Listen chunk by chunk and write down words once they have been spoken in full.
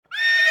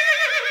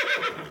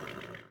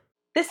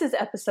This is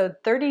episode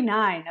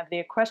 39 of the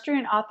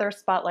Equestrian Author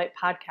Spotlight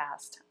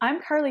podcast.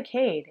 I'm Carly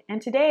Cade, and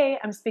today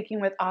I'm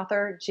speaking with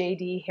author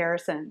J.D.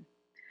 Harrison.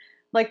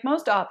 Like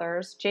most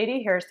authors,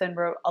 J.D. Harrison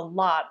wrote a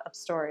lot of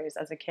stories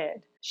as a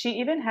kid. She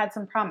even had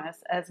some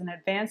promise as an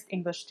advanced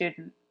English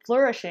student,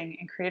 flourishing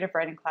in creative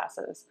writing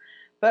classes.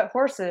 But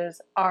horses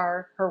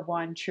are her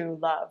one true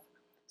love.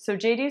 So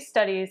J.D.'s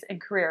studies and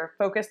career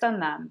focused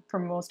on them for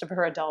most of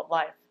her adult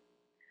life.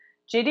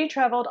 J.D.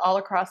 traveled all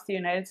across the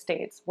United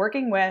States,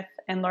 working with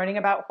and learning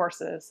about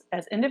horses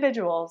as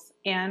individuals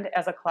and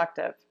as a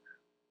collective.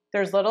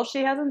 There's little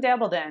she hasn't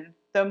dabbled in,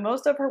 though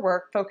most of her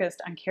work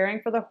focused on caring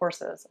for the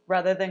horses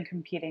rather than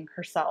competing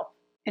herself.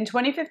 In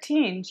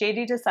 2015,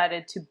 J.D.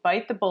 decided to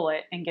bite the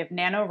bullet and give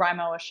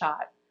NaNoWriMo a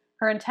shot.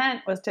 Her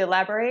intent was to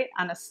elaborate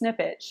on a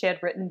snippet she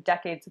had written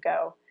decades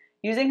ago,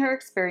 using her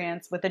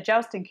experience with the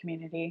jousting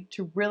community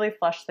to really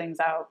flesh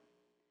things out.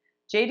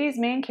 J.D.'s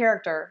main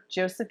character,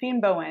 Josephine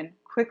Bowen,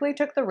 quickly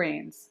took the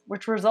reins,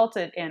 which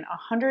resulted in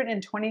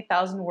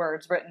 120,000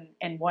 words written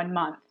in 1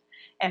 month,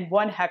 and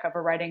one heck of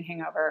a writing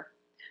hangover.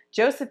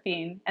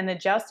 Josephine and the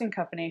jousting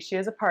company she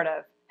is a part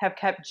of have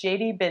kept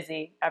J.D.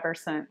 busy ever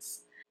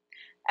since.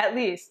 At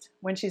least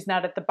when she's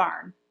not at the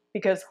barn,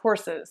 because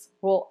horses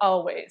will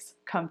always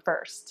come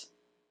first.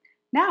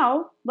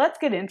 Now, let's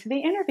get into the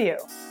interview.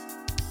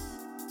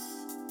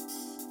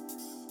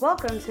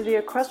 Welcome to the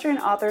Equestrian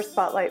Author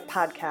Spotlight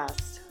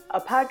podcast, a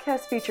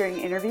podcast featuring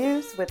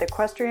interviews with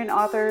equestrian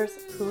authors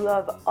who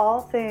love all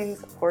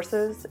things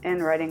horses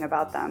and writing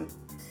about them.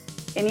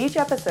 In each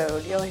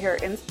episode, you'll hear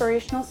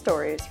inspirational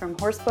stories from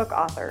horsebook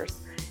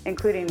authors,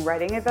 including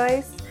writing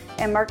advice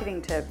and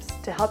marketing tips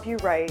to help you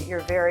write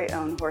your very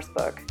own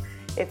horsebook.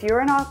 If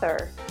you're an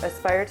author,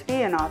 aspire to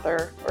be an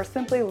author, or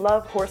simply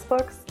love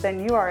horsebooks,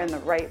 then you are in the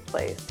right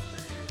place.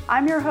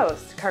 I'm your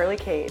host, Carly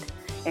Cade,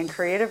 and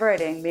creative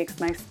writing makes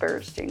my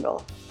spurs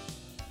jingle.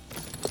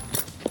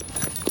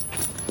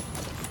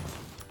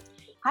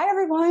 Hi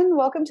everyone,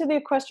 welcome to the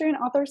Equestrian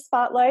Author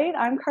Spotlight.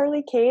 I'm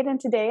Carly Cade, and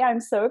today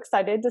I'm so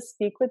excited to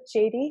speak with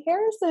J.D.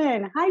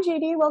 Harrison. Hi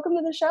J.D., welcome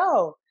to the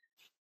show.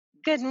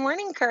 Good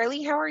morning,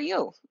 Carly. How are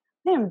you?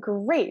 I am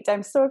great.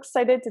 I'm so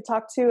excited to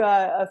talk to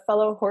a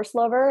fellow horse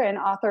lover and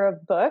author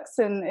of books,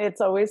 and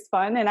it's always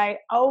fun. And I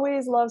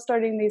always love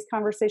starting these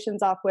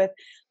conversations off with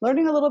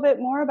learning a little bit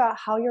more about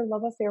how your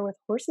love affair with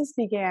horses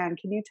began.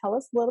 Can you tell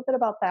us a little bit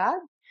about that?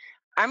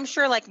 I'm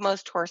sure, like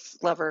most horse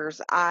lovers,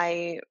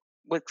 I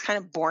was kind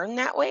of born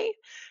that way,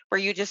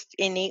 where you just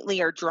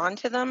innately are drawn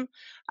to them.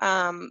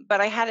 But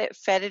I had it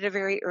fed at a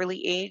very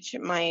early age.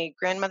 My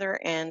grandmother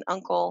and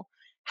uncle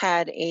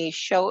had a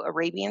show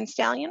Arabian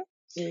stallion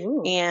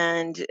Ooh.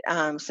 and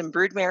some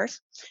brood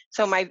mares.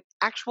 So my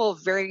actual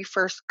very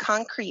first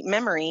concrete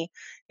memory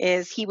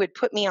is he would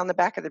put me on the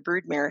back of the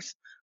brood mares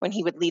when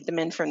he would lead them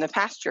in from the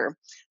pasture.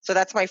 So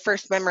that's my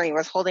first memory,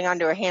 was holding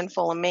onto a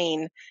handful of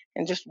mane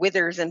and just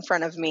withers in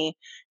front of me.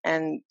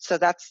 And so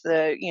that's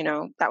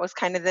that was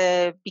kind of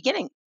the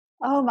beginning.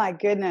 Oh my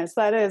goodness,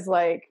 that is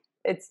like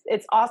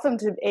it's awesome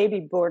to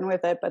be born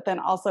with it, but then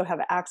also have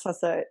access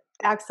to it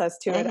at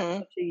hmm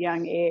such a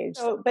young age.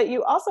 So, but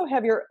you also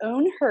have your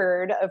own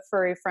herd of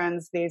furry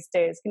friends these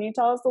days. Can you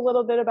tell us a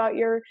little bit about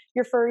your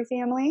furry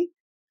family?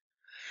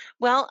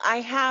 Well, I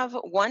have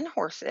one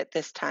horse at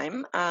this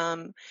time.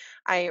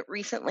 I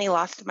recently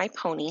lost my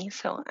pony,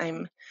 so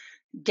I'm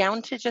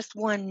down to just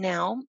one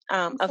now,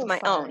 I'm of so my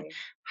own. sorry.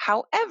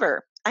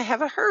 However, I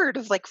have a herd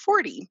of like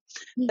 40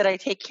 that I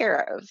take care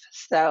of.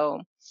 So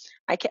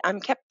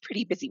I'm kept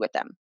pretty busy with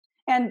them.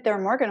 And they're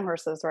Morgan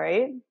horses,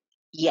 right?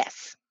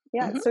 Yes.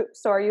 Yeah. hmm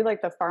So are you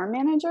like the farm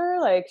manager?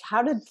 Like,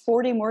 how did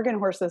 40 Morgan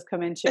horses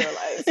come into your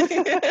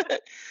life?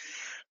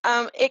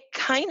 It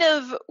kind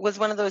of was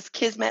one of those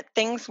kismet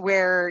things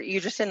where you're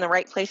just in the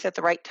right place at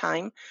the right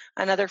time.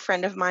 Another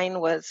friend of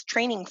mine was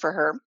training for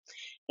her,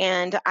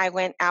 and I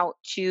went out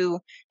to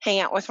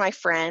hang out with my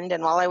friend.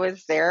 And while I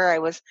was there, I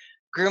was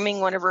grooming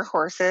one of her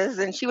horses,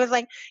 and she was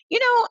like,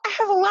 I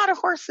have a lot of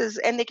horses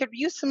and they could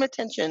use some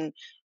attention.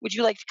 Would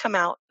you like to come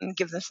out and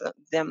give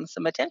them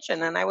some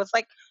attention? And I was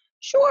like,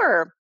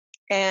 sure.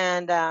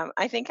 And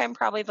I think I'm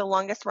probably the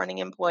longest running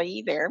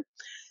employee there.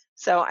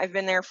 So I've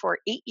been there for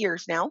 8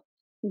 years now.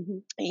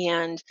 Mhm.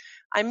 And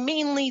I'm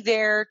mainly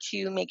there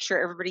to make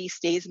sure everybody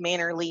stays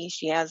mannerly.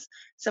 She has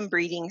some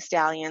breeding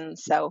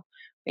stallions, so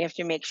we have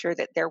to make sure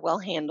that they're well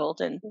handled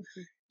and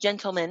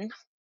gentlemen.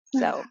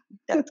 So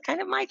that's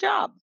kind of my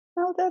job.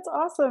 Oh, that's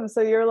awesome.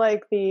 So you're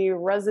like the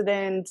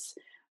resident,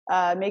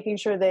 making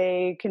sure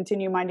they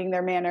continue minding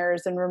their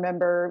manners and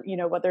remember,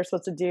 what they're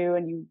supposed to do,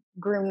 and you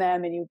groom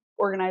them and you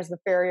organize the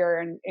farrier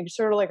and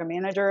sort of like a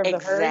manager of the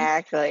herd.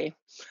 Exactly.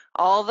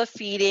 All the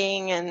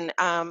feeding, and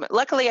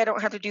luckily I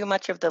don't have to do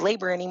much of the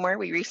labor anymore.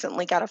 We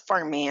recently got a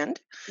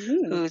farmhand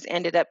Mm. who's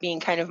ended up being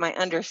kind of my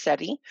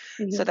understudy.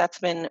 So Mhm. that's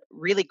been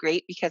really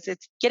great, because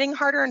it's getting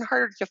harder and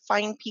harder to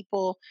find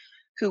people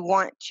who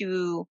want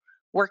to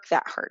work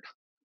that hard,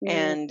 Mm.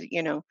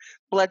 and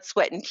blood,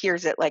 sweat and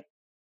tears at, like,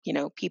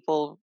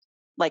 people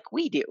like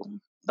we do.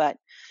 But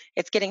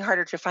it's getting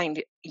harder to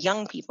find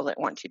young people that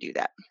want to do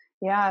that.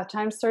 Yeah,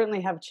 times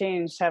certainly have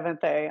changed,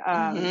 haven't they?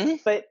 Hmm.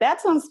 But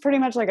that sounds pretty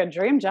much like a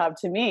dream job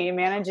to me,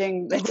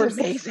 managing the It's horses.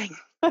 amazing.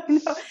 I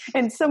know,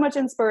 and so much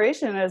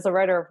inspiration as a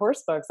writer of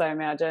horse books, I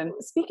imagine.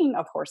 Speaking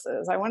of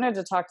horses, I wanted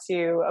to talk to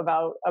you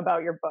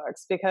about your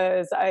books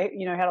because I,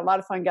 had a lot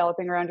of fun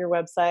galloping around your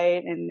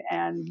website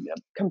and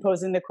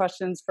composing the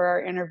questions for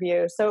our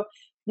interview. So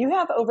you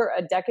have over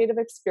a decade of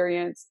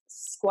experience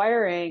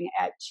squiring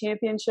at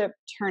championship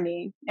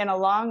tourney and a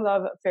long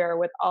love affair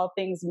with all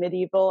things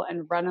medieval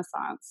and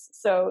Renaissance.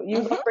 So you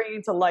love Hmm.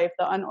 bringing to life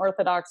the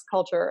unorthodox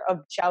culture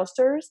of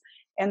jousters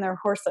and their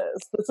horses.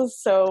 This is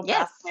so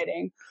Yes.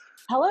 fascinating.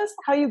 Tell us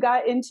how you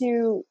got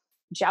into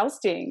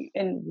jousting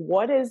and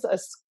what does a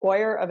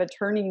squire of a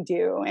tourney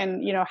do?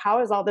 And, how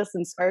has all this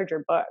inspired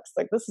your books?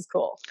 Like, this is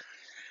cool.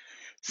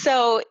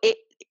 So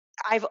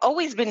I've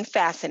always been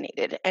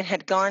fascinated and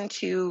had gone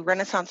to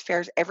Renaissance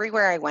fairs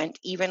everywhere I went,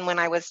 even when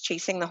I was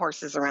chasing the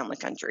horses around the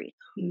country.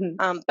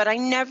 Hmm. But I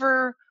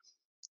never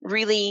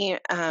really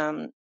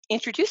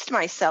introduced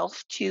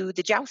myself to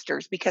the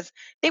jousters because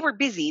they were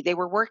busy, they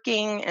were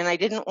working, and I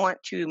didn't want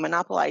to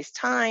monopolize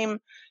time.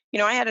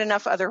 I had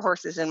enough other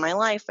horses in my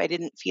life. I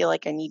didn't feel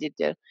like I needed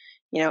to,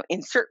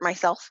 insert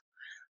myself.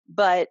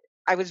 But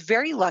I was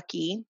very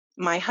lucky.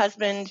 My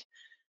husband,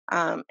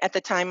 at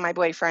the time, my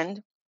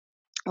boyfriend,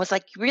 was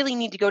like, "You really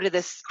need to go to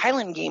this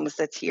Highland Games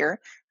that's here."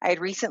 I had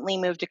recently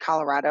moved to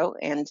Colorado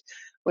and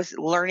was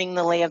learning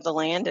the lay of the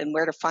land and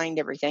where to find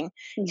everything.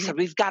 He Hmm. said,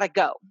 "We've got to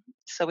go."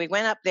 So we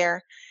went up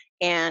there,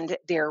 and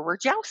there were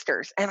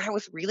jousters. And I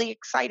was really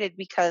excited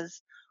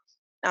because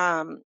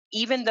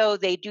even though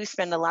they do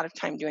spend a lot of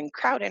time doing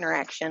crowd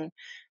interaction,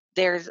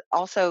 there's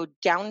also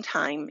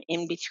downtime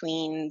in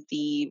between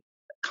the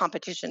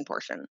competition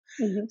portion.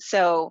 Hmm.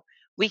 So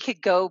we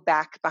could go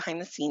back behind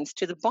the scenes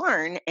to the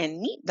barn and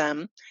meet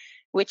them,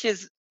 which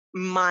is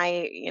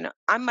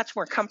I'm much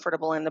more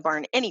comfortable in the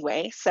barn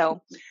anyway.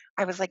 So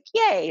I was like,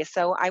 yay.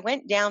 So I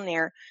went down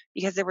there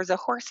because there was a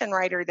horse and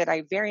rider that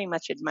I very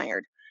much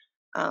admired.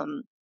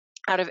 Um,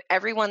 Out of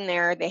everyone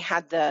there, they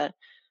had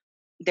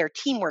their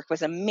teamwork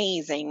was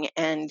amazing,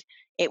 and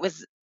it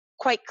was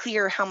quite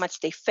clear how much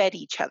they fed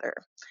each other.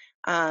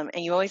 And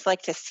you always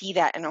like to see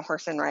that in a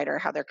horse and rider,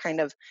 how they're kind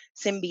of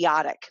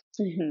symbiotic.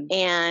 Hmm.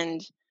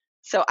 And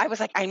so I was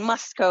like, I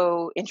must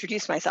go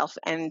introduce myself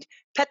and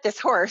pet this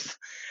horse.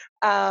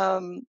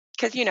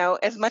 Because,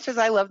 as much as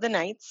I love the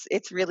knights,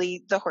 it's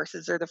really the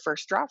horses are the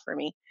first draw for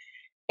me.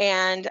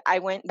 And I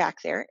went back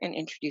there and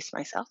introduced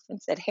myself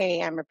and said,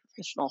 "Hey, I'm a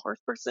professional horse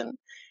person.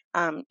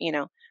 Um, you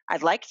know,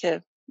 I'd like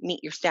to meet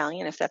your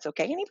stallion if that's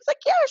okay." And he was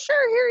like, "Yeah,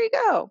 sure, here you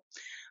go."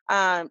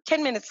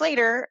 10 minutes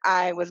later,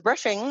 I was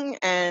brushing,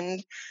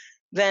 and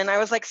then I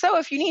was like, "So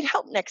if you need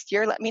help next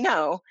year, let me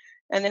know."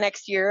 And the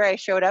next year, I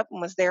showed up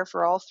and was there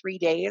for all 3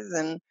 days.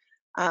 And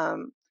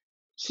um,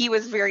 he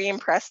was very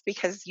impressed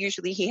because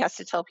usually he has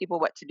to tell people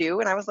what to do.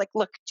 And I was like,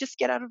 "Look, just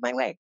get out of my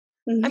way.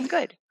 I'm Hmm.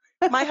 good.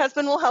 My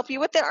husband will help you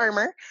with the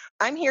armor.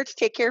 I'm here to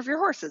take care of your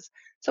horses.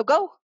 So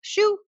go,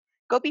 shoo,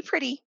 go be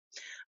pretty."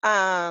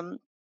 Um,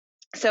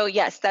 so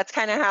yes, that's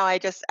kind of how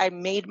I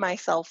made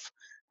myself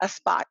a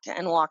spot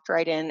and walked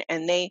right in,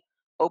 and they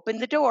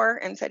opened the door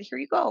and said, "Here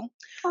you go."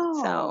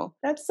 Oh, So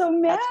that's so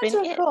that's been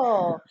it.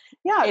 magical.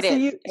 Yeah, It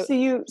so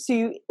is.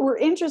 you were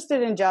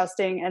interested in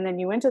jousting and then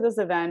you went to this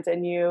event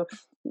and you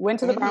went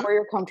to the barn Hmm. where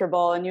you're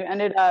comfortable and you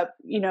ended up,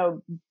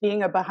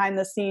 being a behind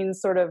the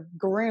scenes sort of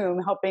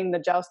groom helping the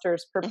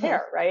jousters Hmm.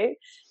 prepare, right?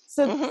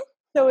 So Hmm.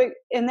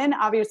 and then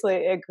obviously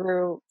it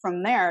grew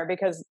from there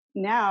because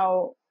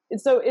now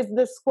so is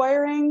the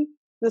squiring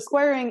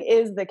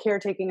is the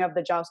caretaking of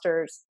the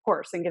jouster's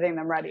horse and getting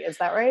them ready, is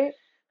that right?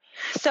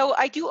 So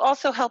I do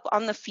also help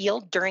on the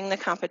field during the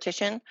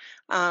competition.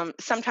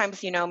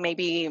 Sometimes,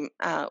 maybe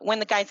when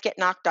the guys get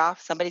knocked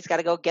off, somebody's got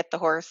to go get the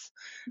horse,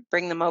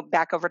 bring them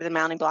back over to the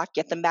mounting block,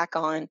 get them back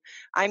on.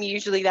 I'm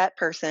usually that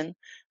person.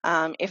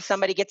 If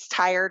somebody gets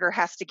tired or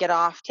has to get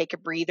off, take a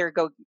breather,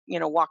 go,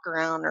 walk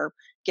around or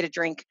get a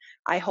drink,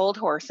 I hold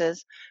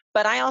horses.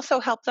 But I also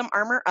help them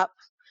armor up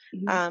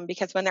Mhm.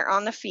 because when they're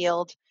on the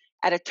field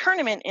at a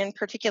tournament in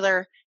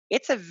particular,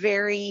 it's a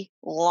very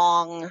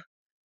long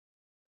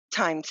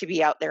time to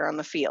be out there on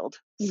the field.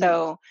 Mhm.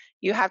 So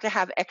you have to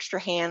have extra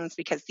hands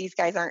because these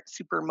guys aren't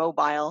super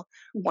mobile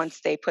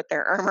once they put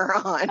their armor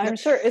on. I'm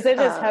sure. Is it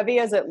as Um, heavy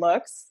as it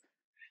looks?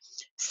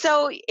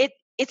 so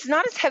it's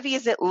not as heavy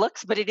as it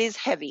looks, but it is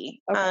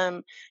heavy.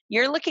 Okay.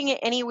 You're looking at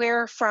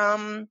anywhere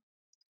from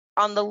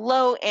on the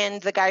low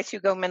end, the guys who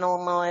go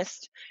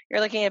minimalist,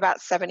 you're looking at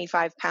about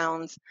 75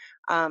 pounds.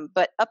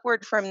 But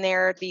upward from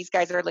there, these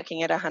guys are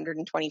looking at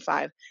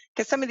 125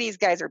 because some of these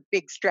guys are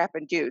big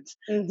strapping dudes.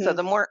 So Mhm.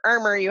 the more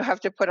armor you have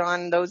to put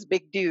on those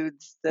big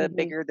dudes, the Mhm.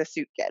 bigger the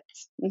suit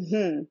gets.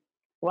 Mhm.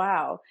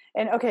 Wow.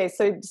 And okay,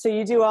 so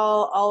you do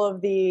all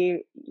of the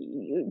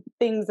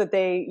things that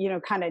they,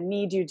 kind of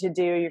need you to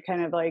do. You're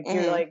kind of like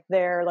you're Mhm. like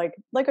there like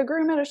a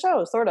groom at a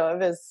show sort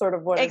of is sort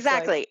of what it's like.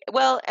 Exactly.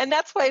 Well, and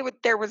that's why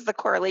there was the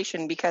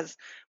correlation because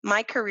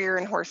my career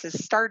in horses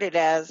started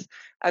as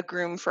a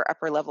groom for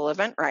upper level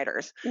event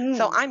riders. So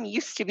Mm. I'm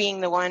used to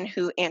being the one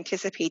who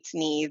anticipates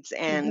needs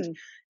and Hmm.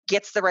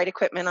 gets the right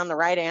equipment on the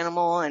right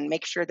animal and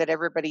make sure that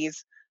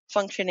everybody's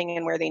functioning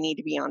and where they need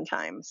to be on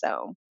time.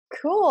 So,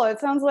 Cool. It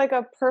sounds like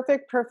a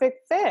perfect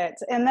fit.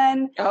 And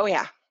then oh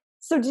yeah.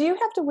 so do you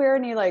have to wear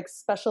any like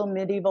special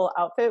medieval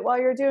outfit while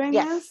you're doing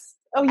Yes. this?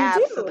 Oh, you do?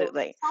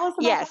 Absolutely. Tell us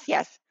about Yes,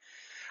 yes.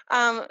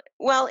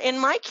 Well, in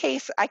my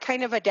case, I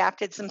kind of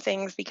adapted some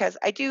things because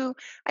I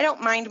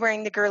don't mind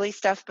wearing the girly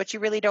stuff, but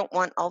you really don't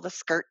want all the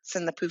skirts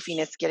and the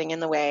poofiness getting in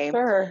the way.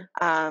 Sure.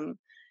 Um,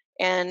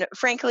 and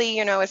frankly,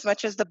 as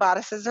much as the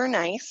bodices are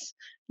nice,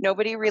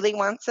 nobody really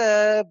wants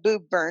a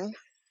boob burn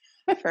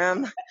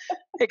from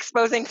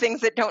exposing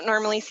things that don't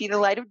normally see the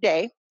light of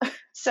day.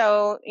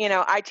 So,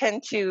 I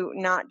tend to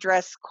not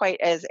dress quite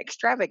as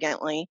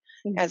extravagantly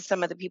Mhm, as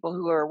some of the people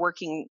who are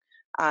working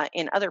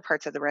in other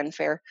parts of the Ren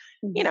Fair.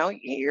 mhm.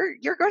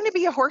 You're going to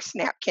be a horse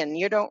napkin.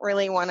 You don't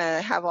really want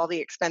to have all the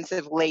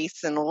expensive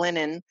lace and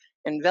linen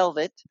and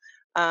velvet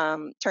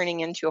turning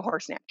into a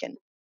horse napkin.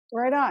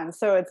 Right on.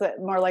 So it's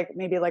more like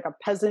maybe like a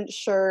peasant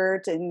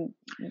shirt and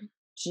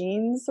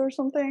jeans or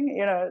something,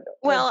 like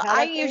Well,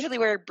 I paddock usually boots?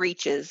 wear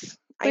breeches.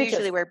 I usually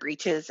Breeches. wear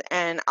breeches,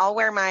 and I'll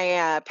wear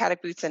my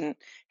paddock boots and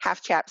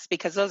half chaps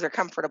because those are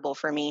comfortable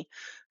for me.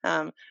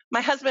 Um,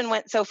 my husband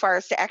went so far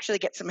as to actually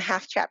get some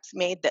half chaps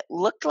made that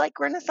looked like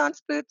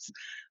Renaissance boots,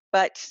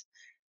 but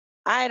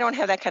I don't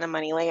have that kind of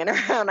money laying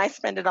around. I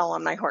spend it all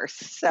on my horse.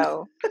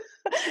 So,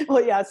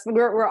 Well, yes,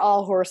 we're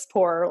all horse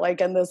poor, like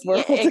in this yeah,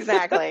 world.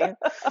 exactly.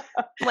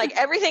 Like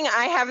everything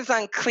I have is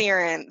on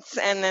clearance,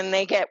 and then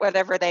they get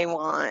whatever they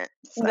want.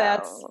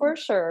 That's So, for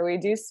sure. We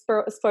do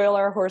spoil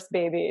our horse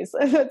babies.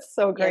 That's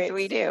so yes, great.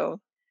 we do.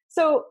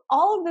 So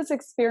all of this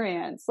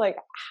experience, like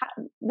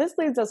this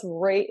leads us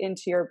right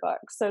into your book.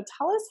 So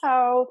tell us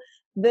how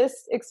this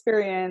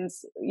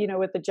experience,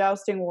 with the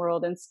jousting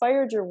world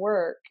inspired your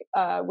work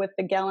with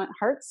the Gallant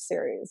Hearts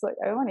series. Like,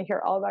 I want to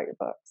hear all about your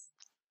books.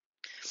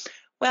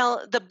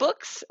 Well, the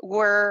books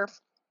were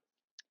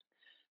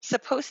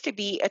supposed to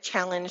be a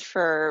challenge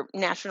for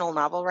National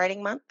Novel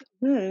Writing Month.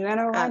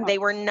 NaNoWriMo. They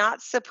were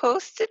not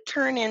supposed to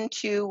turn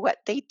into what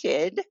they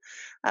did,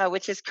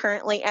 which is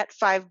currently at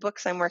 5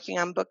 books. I'm working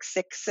on book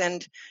 6,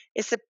 and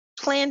it's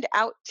planned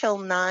out till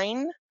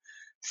 9.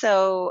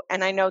 So,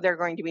 and I know there are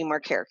going to be more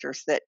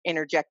characters that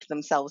interject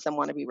themselves and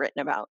want to be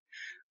written about.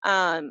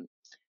 Um,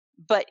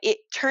 but it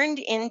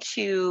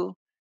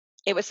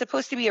was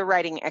supposed to be a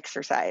writing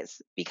exercise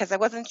because I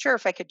wasn't sure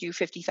if I could do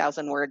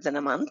 50,000 words in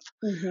a month.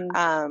 Hmm.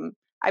 Um,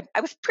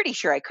 I was pretty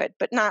sure I could,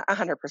 but not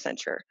 100%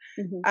 sure.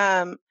 Hmm.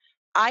 Um,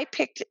 I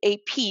picked a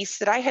piece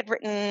that I had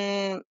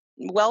written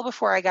well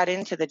before I got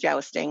into the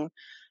jousting.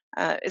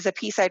 Is a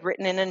piece I'd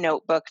written in a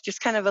notebook, just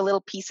kind of a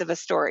little piece of a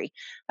story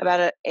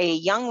about a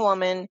young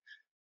woman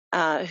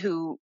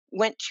who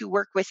went to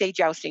work with a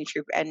jousting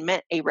troupe and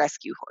met a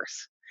rescue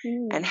horse,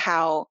 and Mm.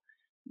 how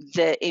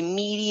the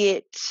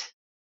immediate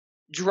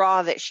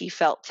draw that she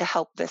felt to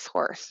help this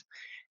horse.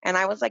 And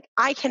I was like,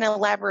 I can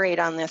elaborate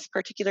on this,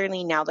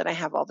 particularly now that I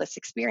have all this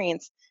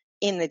experience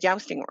in the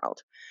jousting world.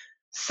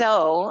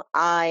 So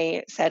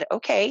I said,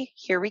 okay,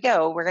 here we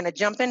go. We're going to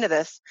jump into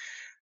this.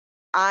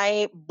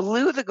 I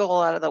blew the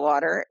goal out of the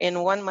water.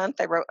 In 1 month,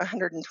 I wrote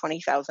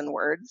 120,000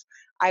 words.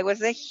 I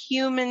was a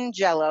human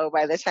jello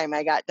by the time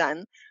I got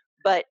done.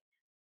 But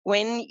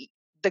when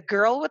the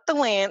girl with the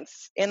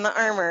lance in the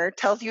armor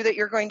tells you that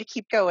you're going to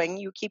keep going,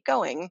 you keep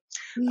going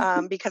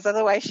because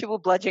otherwise she will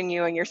bludgeon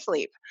you in your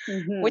sleep,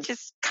 Hmm. which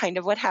is kind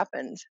of what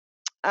happened.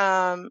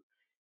 Um,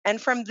 and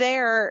from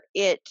there,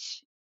 it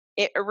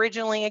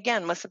originally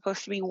again was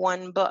supposed to be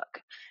 1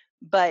 book,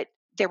 but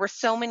there were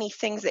so many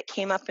things that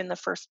came up in the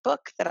first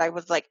book that I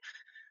was like,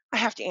 I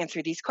have to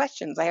answer these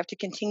questions. I have to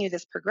continue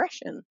this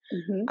progression.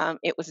 Hmm.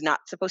 It was not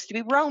supposed to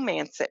be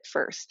romance at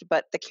first,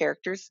 but the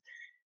characters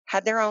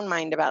had their own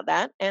mind about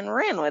that and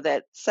ran with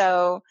it.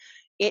 So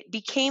it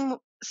became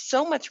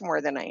so much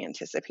more than I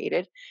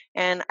anticipated,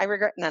 and I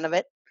regret none of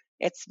it.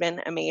 It's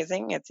been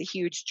amazing. It's a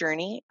huge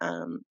journey.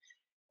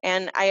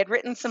 And I had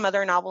written some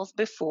other novels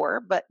before,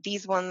 but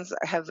these ones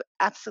have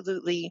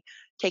absolutely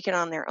taken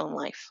on their own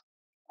life.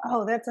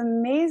 Oh, that's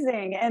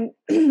amazing. And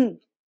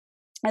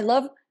I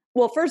love,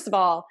 well, first of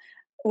all,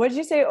 what did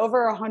you say?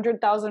 Over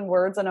 100,000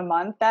 words in a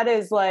month? That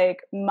is like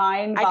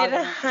mind I did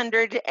boggling.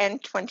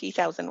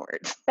 120,000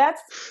 words.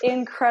 That's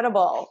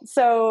incredible.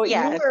 So you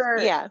Yes, were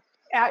yeah,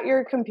 at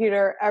your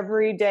computer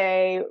every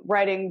day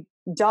writing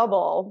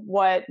double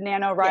what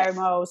yes,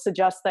 NaNoWriMo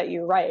suggests that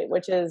you write,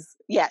 which is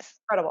yes.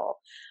 incredible.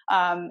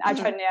 I Hmm.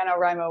 tried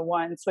NaNoWriMo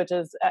once, which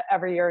is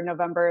every year in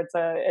November.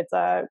 It's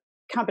a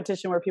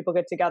competition where people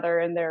get together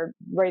and they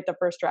write the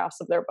first drafts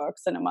of their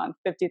books in a month.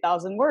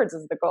 50,000 words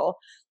is the goal.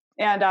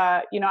 And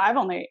I've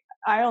only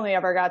I only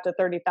ever got to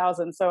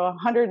 30,000. So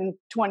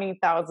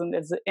 120,000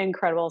 is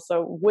incredible.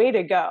 So way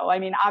to go. I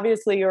mean,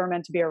 obviously you were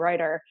meant to be a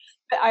writer.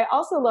 But I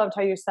also loved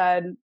how you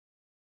said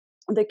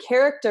the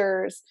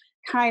characters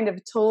kind of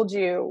told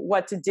you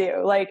what to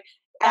do. Like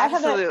I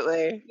have that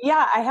Absolutely.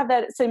 yeah, I have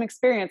that same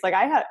experience. Like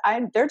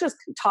they're just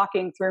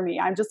talking through me.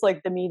 I'm just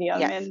like the medium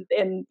Yes.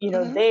 and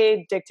Hmm.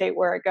 they dictate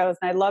where it goes.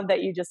 And I love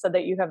that you just said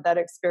that you have that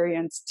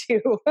experience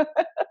too.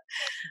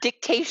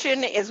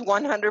 Dictation is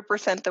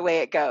 100% the way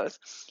it goes.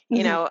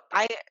 Mhm,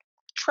 I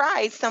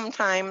try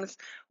sometimes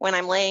when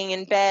I'm laying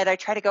in bed, I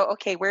try to go,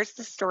 okay, where's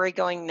the story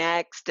going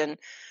next? And,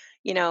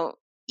 you know,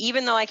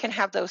 even though I can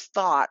have those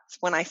thoughts,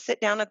 when I sit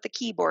down at the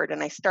keyboard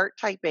and I start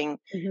typing,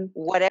 mhm,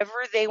 whatever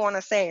they want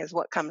to say is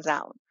what comes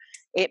out.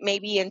 It may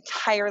be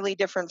entirely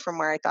different from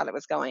where I thought it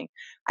was going.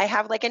 I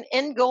have like an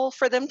end goal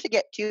for them to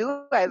get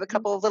to. I have a mhm.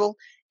 couple of little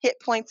hit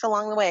points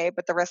along the way,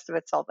 but the rest of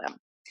it's all them.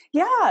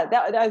 Yeah,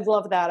 I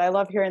love that. I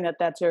love hearing that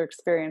that's your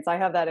experience. I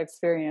have that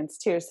experience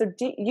too. So,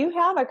 do you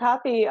have a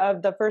copy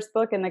of the first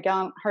book in the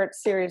Gallant Heart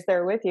series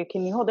there with you?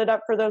 Can you hold it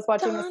up for those Dun,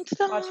 watching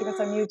us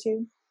on dun.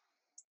 YouTube?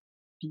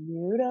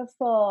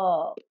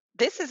 Beautiful.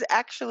 This is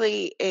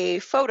actually a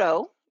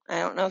photo. I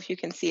don't know if you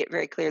can see it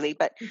very clearly,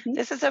 but Mhm,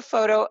 this is a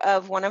photo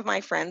of one of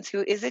my friends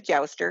who is a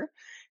jouster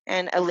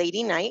and a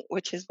lady knight,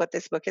 which is what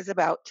this book is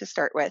about to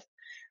start with.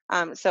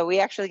 So we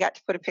actually got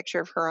to put a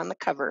picture of her on the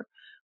cover.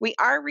 We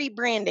are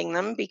rebranding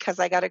them because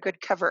I got a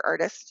good cover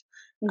artist.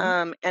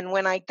 mhm. And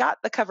when I got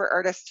the cover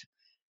artist,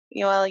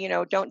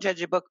 well, don't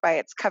judge a book by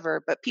its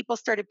cover, but people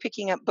started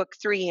picking up book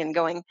three and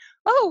going,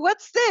 oh,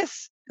 what's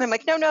this? And I'm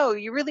like, no, no,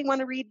 you really want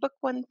to read book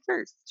one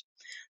first.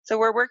 So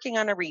we're working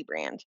on a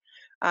rebrand.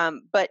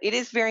 But it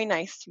is very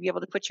nice to be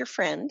able to put your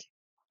friend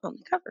on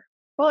the cover.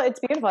 Well, it's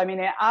beautiful. I mean,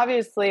 it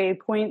obviously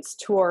points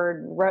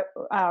toward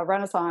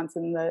Renaissance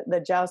and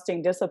the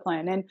jousting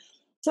discipline. And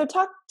so,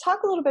 talk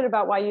a little bit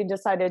about why you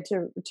decided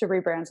to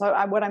rebrand. So,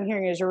 what I'm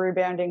hearing is you're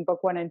rebranding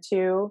book one and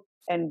two,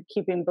 and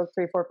keeping book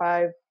three, four,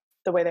 five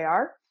the way they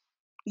are.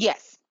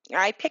 Yes,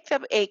 I picked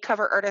up a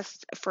cover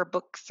artist for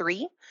book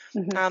three.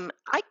 Hmm.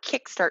 I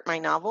kickstart my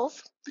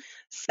novels.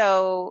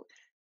 So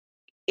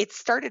it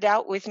started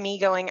out with me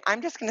going,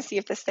 I'm just going to see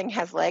if this thing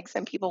has legs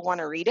and people want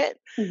to read it.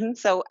 Hmm.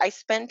 So I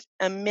spent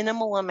a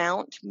minimal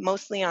amount,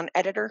 mostly on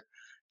editor,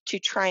 to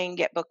try and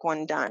get book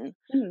one done.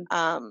 Hmm.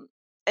 Um,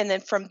 and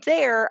then from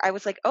there, I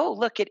was like, oh,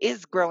 look, it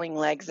is growing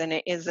legs and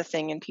it is a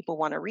thing and people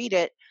want to read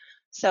it.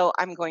 So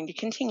I'm going to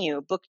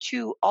continue. Book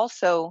two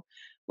also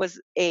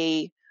was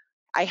I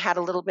had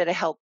a little bit of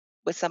help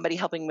with somebody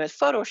helping me with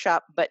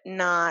Photoshop, but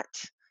not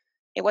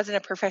it wasn't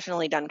a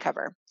professionally done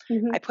cover.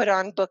 Hmm. I put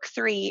on book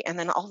three, and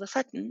then all of a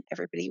sudden,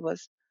 everybody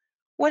was,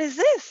 what is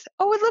this?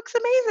 Oh, it looks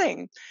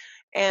amazing.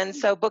 And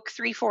so, book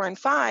three, four, and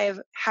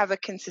five have a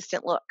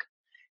consistent look,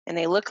 and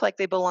they look like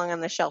they belong on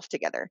the shelf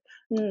together.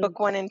 Hmm. Book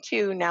one and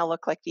two now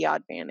look like the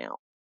odd man out.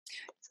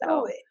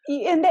 Oh, So,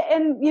 and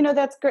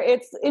that's great.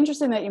 It's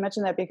interesting that you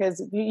mentioned that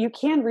because you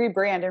can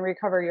rebrand and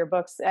recover your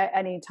books at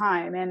any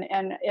time, and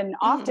mhm,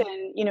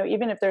 often,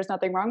 even if there's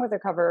nothing wrong with the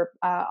cover,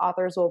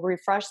 authors will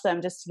refresh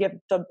them just to give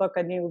the book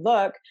a new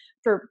look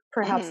for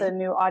perhaps a mhm.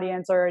 new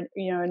audience or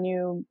a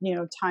new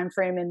time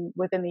frame in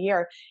within the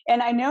year.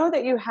 And I know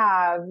that you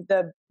have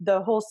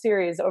the whole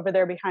series over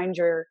there behind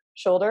your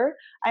shoulder.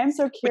 I am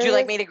so Would you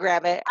like curious. me to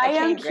grab it? I I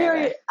am can grab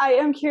curious. it. I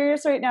am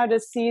curious right now to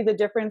see the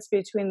difference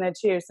between the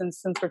two,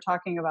 since we're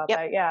talking about Yep.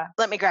 that. Yeah,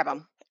 Let me grab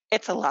them.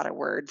 It's a lot of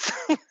words.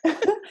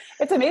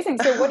 it's amazing.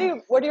 So, what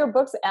do your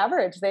books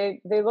average? They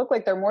look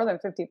like they're more than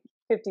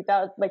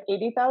 50,000, like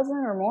 80,000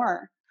 or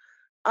more.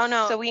 Oh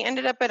no. So we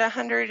ended up at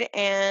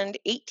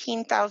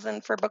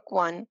 118,000 for book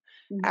one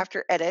Mhm.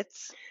 after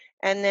edits.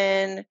 And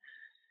then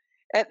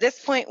at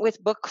this point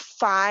with book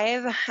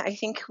five, I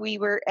think we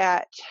were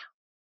at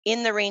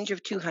in the range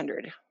of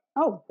 200.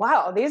 Oh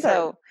wow,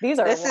 So these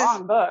are this is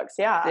long books.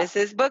 Yeah. this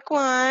is book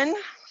one. And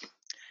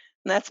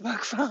that's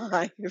book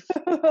five.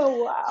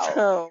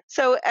 Wow.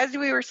 So as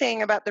we were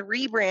saying about the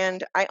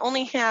rebrand, I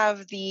only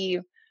have the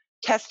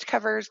test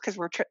covers because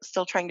we're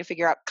still trying to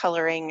figure out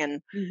coloring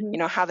and Hmm.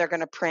 how they're going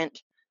to print.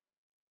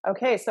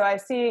 Okay, so I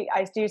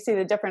do see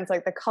the difference.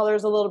 Like the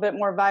colors a little bit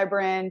more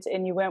vibrant,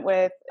 and you went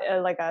with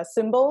like a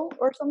symbol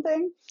or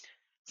something.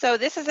 So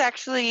this is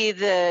actually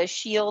the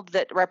shield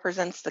that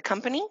represents the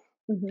company.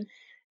 Hmm.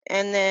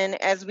 And then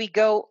as we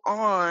go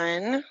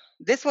on,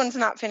 this one's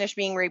not finished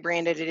being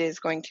rebranded. It is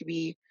going to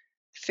be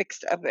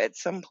fixed up at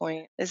some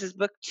point. This is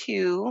book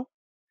two.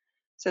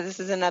 So this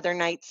is another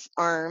Knight's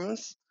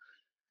Arms.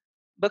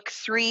 Book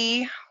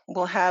three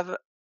will have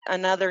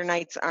another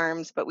Knight's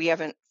Arms, but we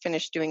haven't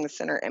finished doing the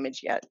center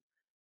image yet.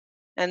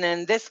 And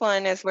then this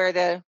one is where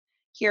the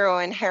hero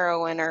and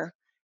heroine are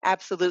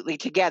absolutely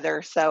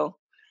together. So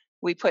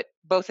we put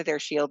both of their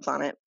shields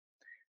on it.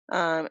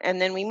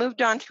 And then we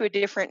moved on to a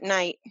different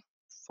knight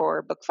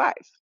for book five.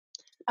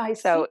 I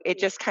see. So it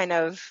just kind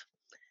of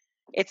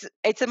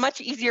it's a much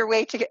easier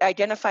way to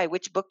identify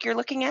which book you're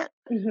looking at.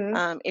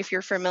 Hmm. If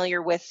you're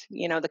familiar with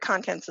the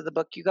contents of the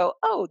book, you go,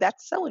 oh,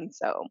 that's so and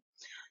so,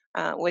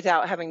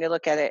 without having to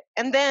look at it.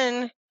 And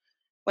then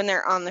when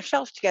they're on the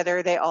shelf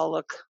together, they all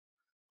look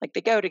like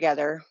they go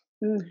together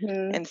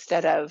Hmm.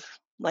 instead of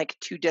like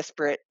two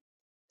disparate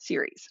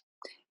series.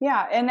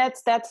 Yeah, and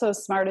that's so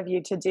smart of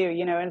you to do,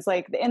 and it's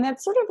like, and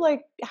that's sort of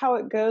like how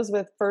it goes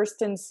with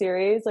first in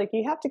series. Like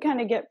you have to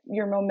kind of get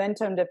your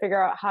momentum to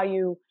figure out how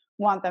you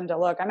want them to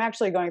look. I'm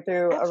actually going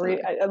through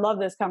Absolutely. I love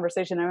this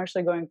conversation. I'm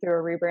actually going through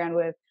a rebrand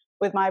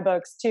with my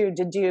books too,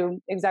 to do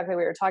exactly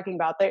what you're talking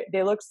about.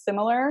 They look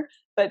similar,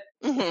 but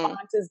the Hmm.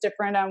 font is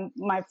different on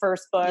my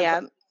first book,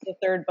 Yeah. the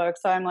third book.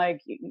 So I'm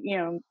like,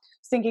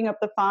 syncing up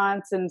the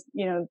fonts and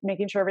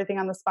making sure everything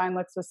on the spine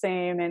looks the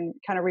same and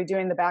kind of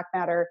redoing the back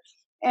matter.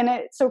 And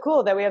it's so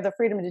cool that we have the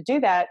freedom to do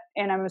that.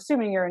 And I'm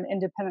assuming you're an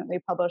independently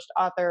published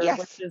author,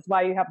 which Yes. is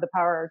why you have the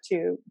power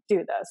to do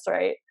this,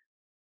 right?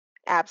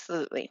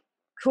 Absolutely.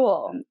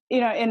 Cool.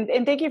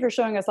 And thank you for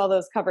showing us all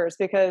those covers,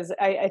 because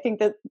I think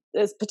that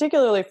is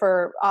particularly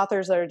for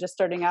authors that are just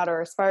starting out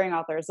or aspiring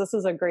authors, this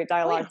is a great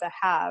Oh yeah. dialogue to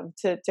have,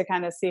 to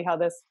kind of see how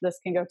this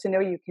can go, to know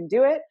you can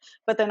do it,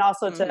 but then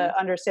also Hmm. to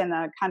understand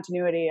the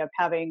continuity of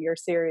having your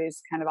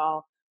series kind of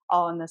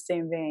all in the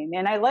same vein.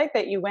 And I like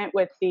that you went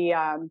with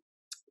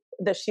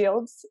the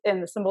shields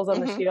and the symbols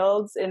on the Hmm.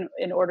 shields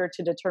in order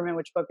to determine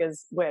which book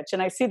is which.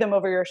 And I see them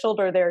over your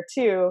shoulder there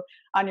too,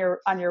 on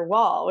your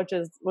wall, which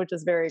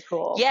is very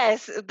cool.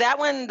 Yes, that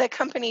one, the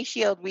company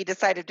shield, we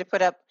decided to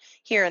put up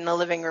here in the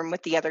living room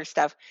with the other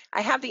stuff.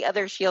 I have the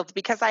other shields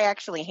because I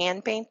actually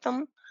hand paint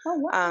them Oh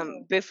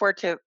wow. before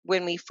to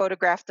when we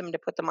photograph them to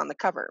put them on the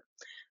cover.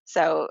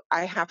 So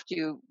I have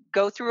to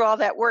go through all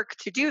that work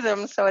to do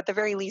them. So at the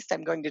very least,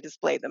 I'm going to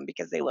display them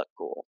because they look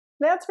cool.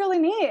 That's really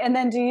neat. And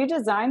then do you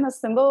design the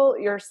symbol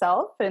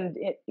yourself, and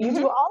you Hmm.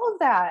 do all of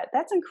that?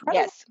 That's incredible.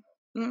 Yes.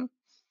 Mhm.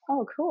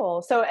 Oh,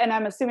 cool. So, and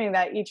I'm assuming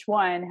that each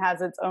one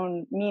has its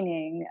own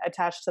meaning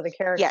attached to the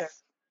character.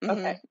 Yes.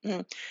 Okay.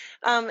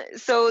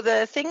 So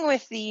the thing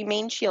with the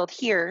main shield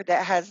here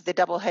that has the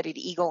double-headed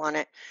eagle on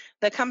it,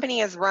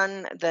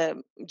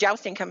 the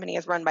jousting company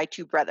is run by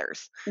two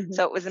brothers. Mhm.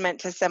 So it was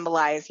meant to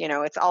symbolize,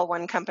 it's all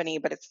one company,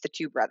 but it's the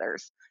two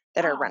brothers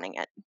that are Wow. running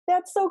it.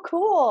 That's so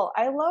cool.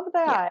 I love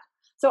Yeah. that.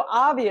 So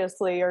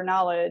obviously your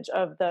knowledge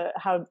of the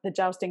how the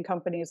jousting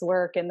companies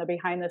work and the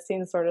behind the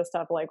scenes sort of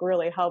stuff like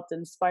really helped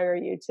inspire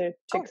you to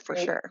Oh, for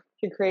create sure.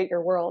 to create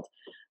your world.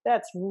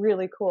 That's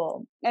really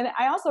cool. And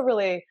I also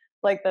really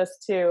like this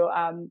too.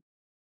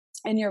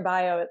 In your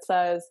bio it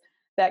says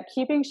that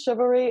keeping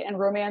chivalry and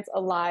romance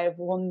alive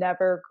will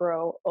never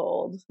grow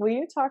old. Will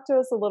you talk to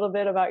us a little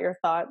bit about your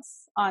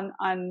thoughts on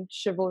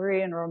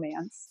chivalry and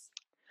romance?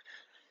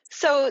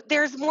 So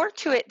there's more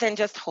to it than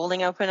just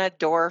holding open a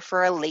door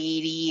for a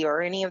lady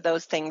or any of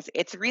those things.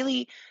 It's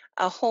really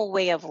a whole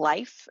way of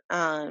life.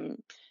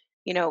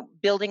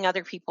 Building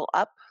other people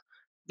up,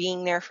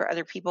 being there for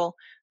other people.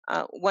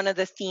 One of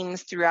the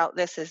themes throughout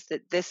this is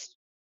that this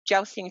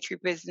jousting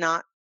troop is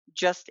not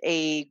just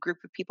a group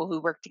of people who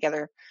work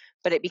together,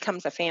 but it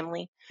becomes a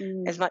family.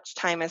 As Mm. much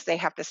time as they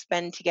have to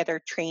spend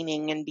together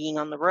training and being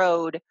on the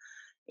road,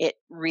 it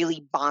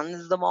really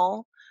bonds them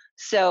all.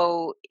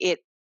 So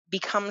it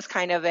becomes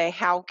kind of a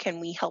how can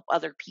we help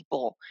other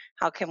people?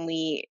 How can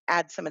we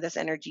add some of this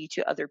energy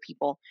to other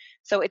people?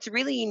 So it's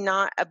really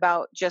not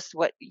about just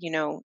what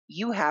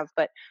you have,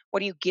 but what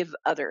do you give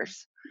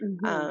others?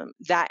 Mhm.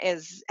 That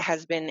is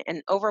has been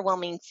an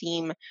overwhelming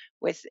theme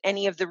with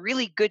any of the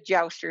really good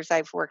jousters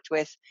I've worked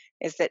with,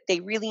 is that they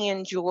really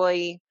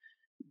enjoy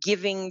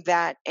giving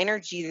that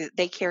energy that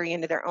they carry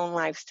into their own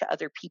lives to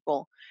other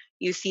people.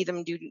 You see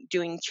them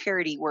doing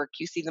charity work.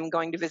 You see them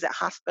going to visit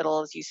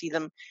hospitals. You see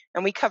them,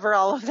 and we cover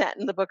all of that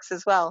in the books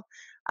as well.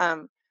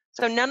 Um,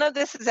 so none of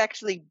this is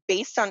actually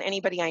based on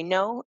anybody I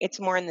know. It's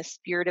more in the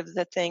spirit of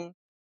the thing.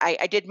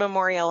 I did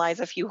memorialize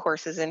a few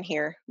horses in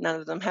here. None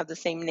of them have the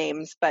same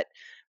names, but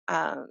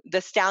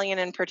the stallion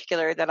in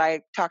particular that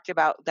I talked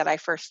about that I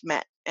first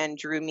met and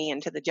drew me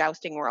into the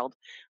jousting world,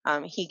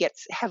 he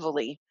gets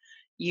heavily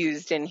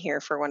used in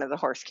here for one of the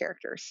horse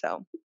characters.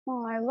 So,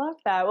 Oh, I love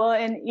that. Well,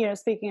 and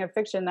speaking of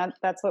fiction,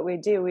 that's what we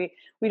do.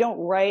 We don't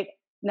write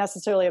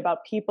necessarily about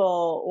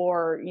people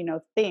or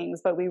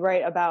things, but we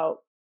write about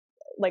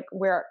like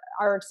where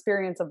our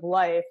experience of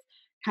life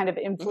kind of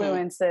hmm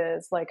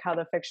influences like how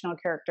the fictional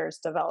characters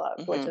develop,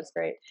 which hmm is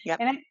great. yep,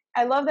 And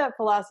I love that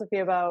philosophy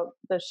about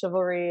the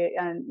chivalry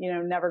and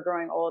never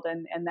growing old,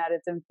 and that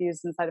it's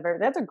infused inside of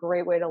everything. That's a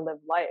great way to live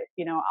life.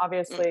 it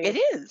Obviously,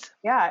 is.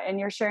 yeah, and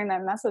you're sharing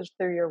that message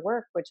through your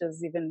work, which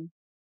is even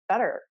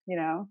better.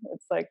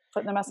 It's like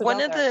putting the message One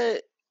out of there.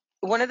 the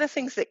one of the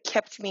things that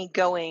kept me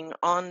going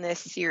on this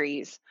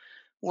series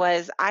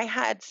was I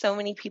had so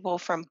many people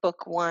from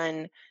book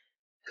one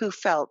who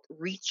felt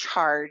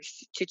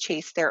recharged to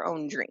chase their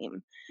own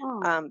dream.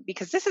 Oh.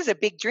 Because this is a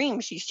big dream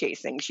she's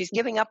chasing. She's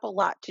giving up a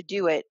lot to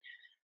do it.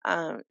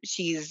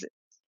 She's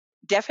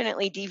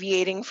definitely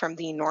deviating from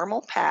the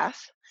normal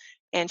path,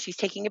 and she's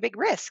taking a big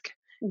risk.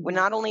 Well, Mhm.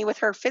 not only with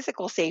her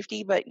physical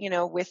safety, but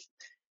with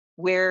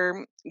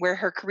where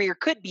her career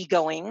could be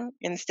going.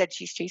 Instead,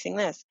 she's chasing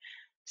this.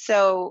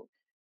 So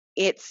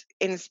it's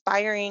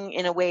inspiring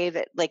in a way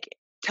that like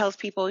tells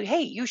people,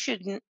 hey, you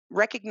should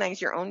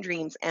recognize your own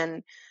dreams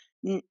and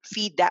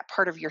feed that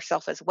part of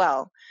yourself as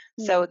well.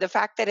 So the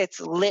fact that it's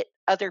lit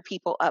other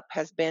people up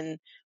has been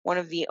one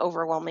of the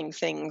overwhelming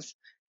things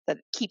that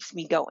keeps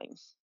me going.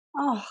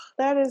 Oh,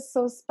 that is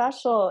so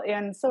special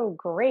and so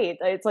great.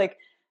 It's like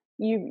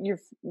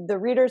the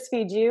readers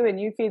feed you and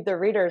you feed the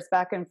readers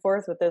back and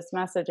forth with this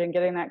message and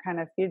getting that kind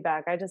of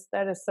feedback.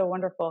 That is so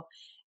wonderful.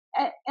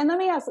 And let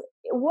me ask,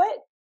 what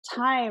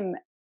time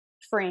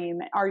frame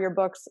are your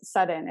books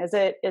set in? Is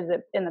it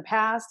in the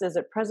past? Is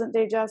it present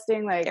day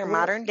jousting? Like They're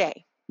modern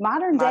day.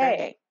 modern Modern day?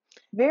 day.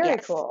 Very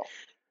Yes. cool.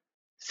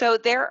 So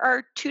there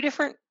are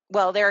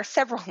there are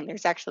several,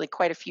 there's actually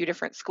quite a few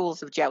different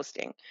schools of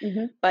jousting.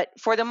 Hmm. But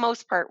for the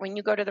most part, when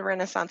you go to the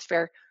Renaissance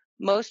Fair,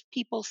 most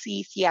people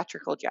see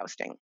theatrical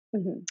jousting.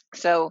 Hmm.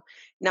 So,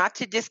 not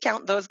to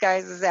discount those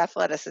guys'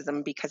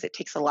 athleticism because it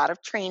takes a lot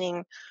of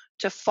training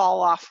to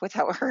fall off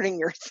without hurting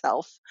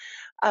yourself.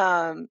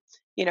 Um,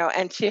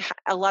 and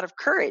a lot of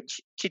courage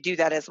to do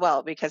that as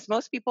well because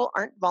most people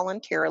aren't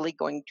voluntarily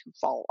going to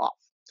fall off.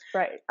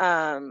 Right.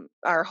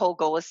 Our whole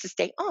goal is to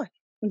stay on.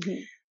 Hmm.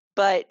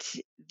 But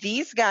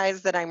these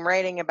guys that I'm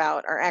writing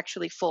about are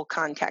actually full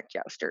contact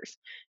jousters.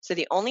 So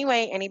the only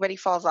way anybody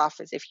falls off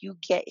is if you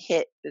get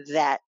hit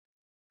that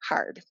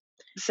hard.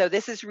 So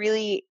this is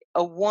really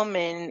a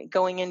woman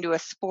going into a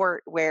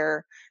sport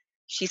where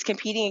she's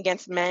competing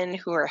against men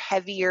who are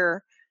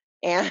heavier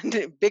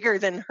and bigger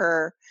than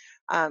her.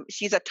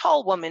 She's a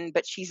tall woman,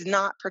 but she's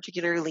not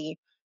particularly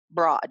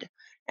broad.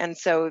 And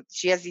so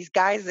she has these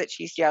guys that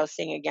she's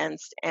jousting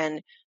against.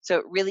 And so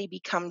it really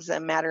becomes a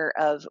matter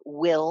of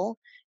will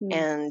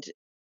and,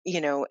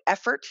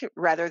 effort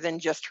rather than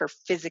just her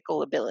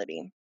physical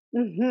ability.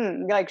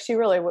 Like she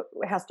really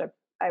has to.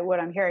 What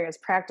I'm hearing is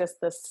practice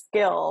the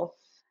skill,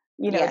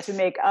 to Yes.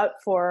 make up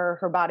for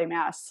her body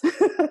mass.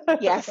 Right.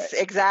 Yes,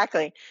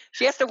 exactly.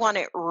 She has to want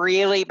it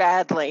really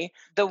badly.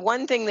 The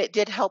one thing that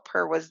did help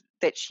her was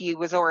that she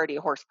was already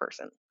a horse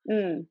person.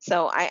 Mm,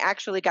 So I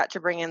actually got to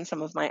bring in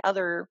some of my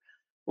other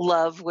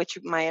love, which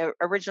my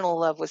original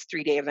love was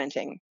 3-day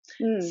eventing.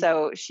 mm,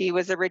 So she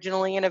was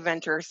originally an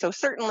eventer. So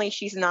certainly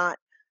she's not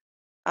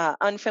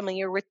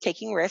unfamiliar with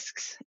taking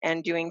risks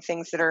and doing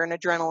things that are an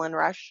adrenaline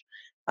rush,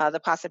 the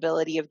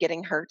possibility of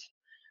getting hurt,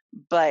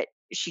 but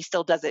she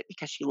still does it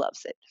because she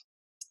loves it.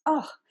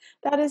 Oh,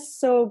 that is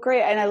so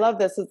great. And I love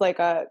this as like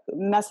a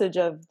message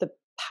of the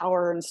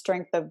power and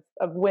strength of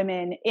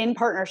women in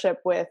partnership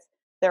with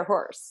their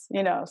horse,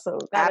 so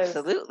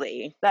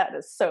Absolutely. that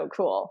is so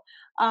cool.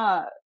 So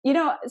I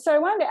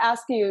wanted to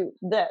ask you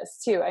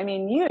this too. I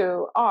mean,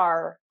 you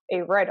are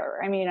a writer.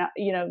 I mean,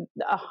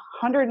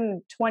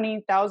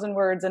 120,000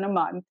 words in a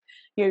month.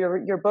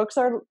 Your books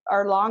are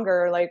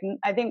longer. Like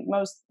I think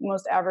most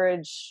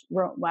average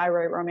I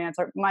write romance.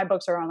 My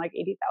books are on like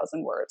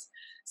 80,000 words.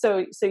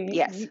 So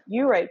Yes.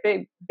 you write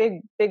big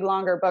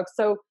longer books.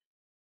 So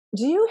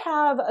do you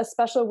have a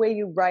special way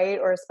you write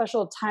or a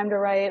special time to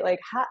write? Like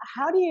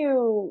how do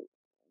you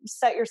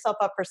set yourself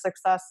up for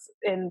success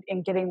in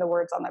getting the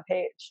words on the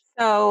page?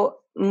 So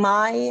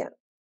my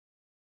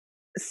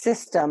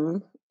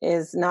system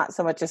is not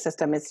so much a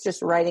system, it's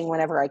just writing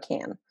whenever I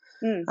can.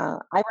 Mm,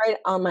 I write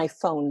on my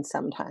phone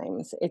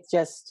sometimes. It's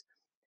just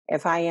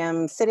if I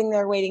am sitting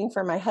there waiting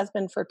for my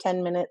husband for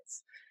 10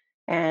 minutes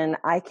and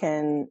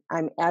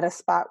I'm at a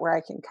spot where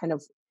I can kind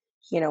of,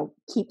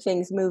 keep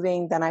things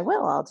moving, then I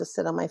will. I'll just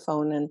sit on my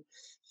phone and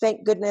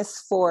thank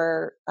goodness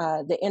for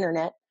the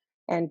internet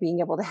and being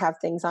able to have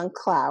things on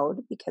cloud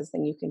because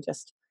then you can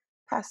just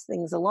pass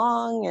things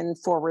along and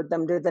forward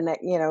them to the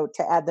next,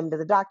 to add them to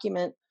the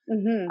document.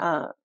 mhm.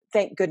 uh,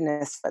 thank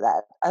goodness for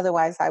that.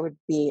 Otherwise, I would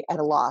be at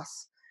a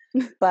loss.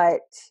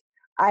 But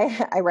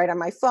I write on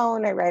my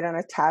phone, I write on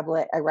a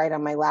tablet, I write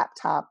on my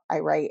laptop, I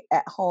write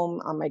at home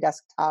on my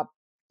desktop.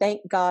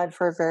 Thank God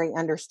for a very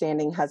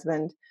understanding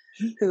husband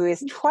who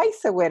is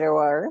twice a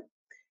widower Oh,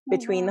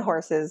 between the wow.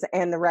 horses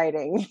and the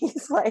writing.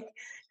 He's like,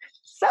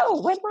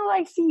 so when will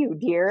I see you,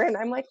 dear? And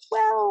I'm like,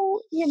 well,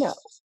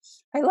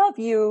 I love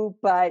you,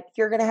 but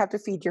you're going to have to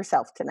feed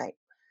yourself tonight.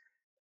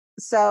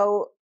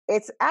 So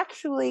it's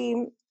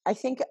actually, I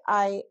think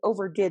I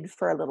overdid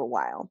for a little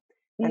while.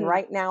 And Mm,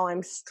 right now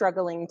I'm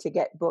struggling to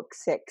get book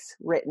 6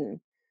 written,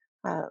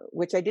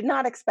 which I did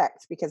not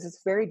expect because it's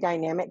a very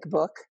dynamic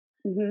book.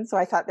 mhm. So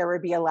I thought there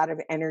would be a lot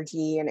of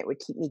energy and it would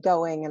keep me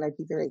going and I'd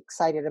be very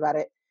excited about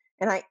it.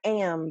 And I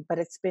am, but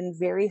it's been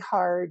very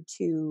hard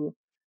to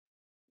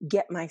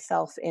get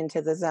myself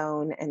into the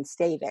zone and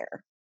stay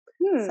there.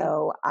 Hmm.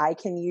 So I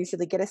can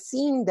usually get a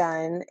scene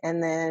done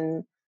and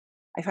then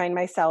I find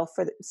myself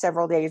for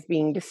several days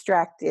being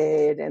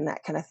distracted and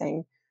that kind of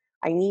thing.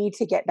 I need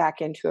to get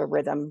back into a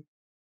rhythm.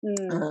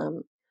 Mm,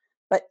 Um,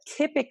 but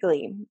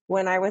typically,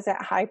 when I was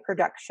at high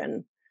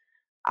production,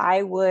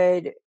 I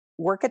would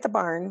work at the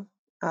barn,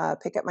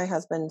 pick up my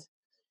husband.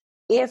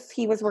 If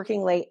he was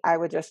working late, I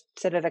would just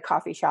sit at a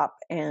coffee shop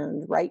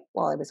and write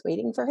while I was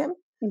waiting for him.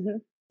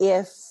 mhm,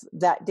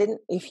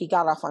 If he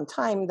got off on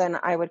time, then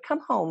I would come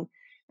home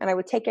and I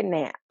would take a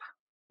nap.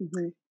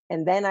 mhm,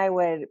 And then I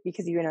would,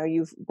 because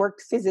you've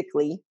worked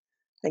physically,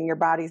 then your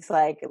body's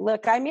like,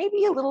 look, I may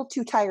be a little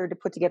too tired to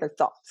put together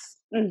thoughts.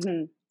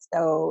 mhm.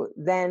 So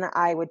then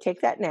I would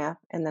take that nap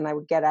and then I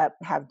would get up,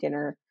 have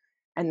dinner,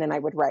 and then I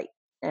would write.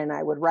 And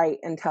I would write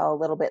until a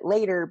little bit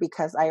later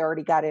because I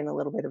already got in a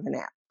little bit of a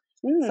nap.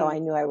 So Mm. I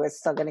knew I was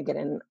still going to get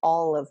in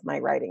all of my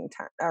writing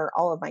time or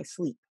all of my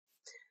sleep.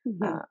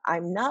 Mhm.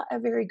 I'm not a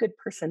very good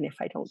person if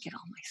I don't get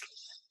all my sleep.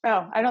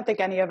 Oh, I don't think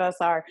any of us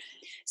are.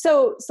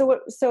 So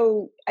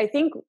I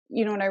think,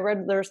 when I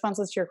read the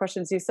responses to your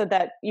questions, you said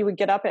that you would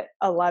get up at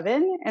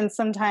 11 and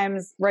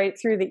sometimes write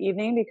through the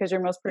evening because you're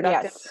most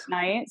productive Yes. at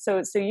night.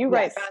 So you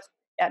write Yes. best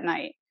at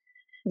night.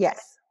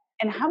 Yes.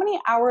 And how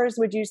many hours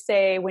would you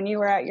say when you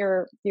were at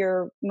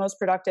your most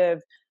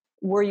productive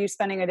were you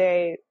spending a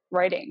day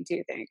writing, do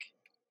you think?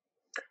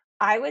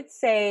 I would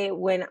say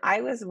when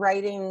I was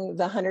writing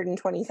the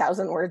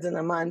 120,000 words in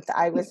a month,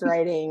 I was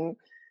writing,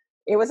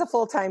 it was a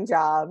full time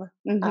job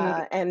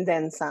Mhm. and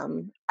then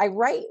some. I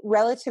write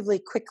relatively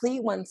quickly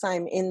once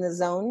I'm in the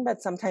zone,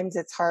 but sometimes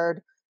it's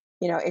hard,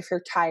 if you're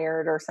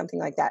tired or something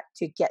like that,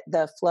 to get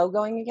the flow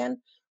going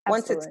again.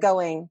 Once it's Absolutely.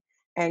 going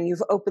and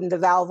you've opened the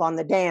valve on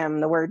the dam,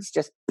 the words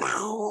just,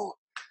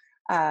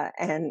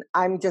 and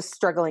I'm just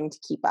struggling to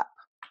keep up.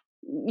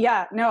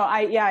 Yeah, no,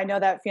 I know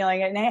that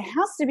feeling. And it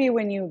has to be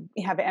when you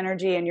have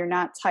energy and you're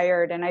not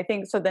tired. And I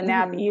think so the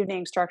nap Hmm.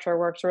 evening structure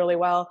works really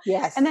well. And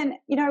Yes. then,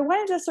 I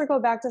wanted to circle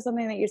back to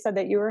something that you said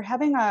that you were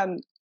having a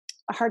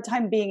hard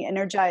time being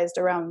energized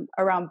around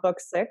book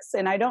 6,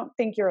 and I don't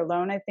think you're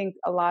alone. I think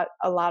a lot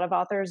of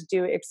authors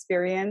do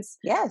experience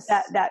that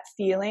Yes. that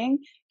feeling.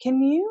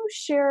 Can you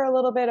share a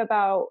little bit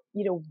about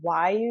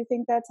why you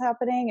think that's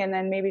happening, and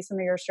then maybe some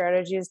of your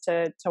strategies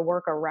to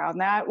work around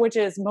that, which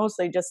is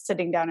mostly just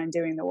sitting down and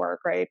doing the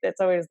work, right?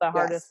 That's always the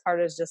hardest Yes. part,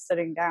 is just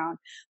sitting down.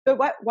 But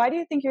why do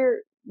you think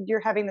you're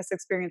having this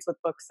experience with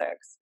book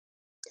 6?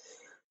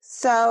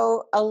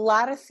 So a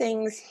lot of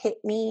things hit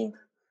me.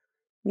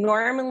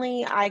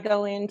 Normally, I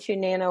go into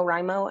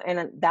NaNoWriMo,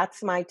 and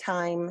that's my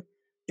time.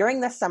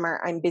 During the summer,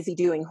 I'm busy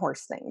doing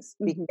horse things,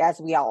 Hmm. as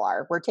we all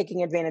are. We're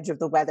taking advantage of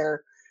the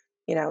weather,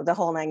 the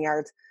whole nine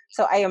yards.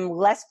 So I am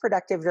less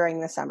productive during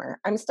the summer.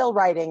 I'm still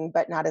writing,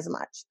 but not as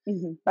much.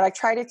 Hmm. But I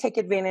try to take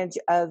advantage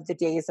of the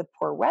days of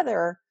poor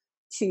weather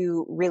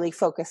to really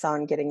focus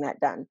on getting that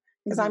done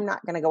because Hmm. I'm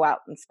not going to go out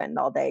and spend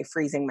all day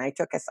freezing my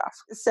tuchus off.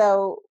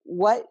 So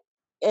what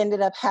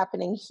ended up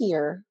happening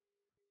here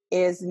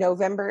is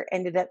November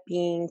ended up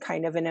being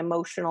kind of an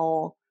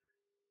emotional.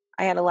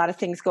 I had a lot of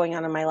things going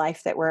on in my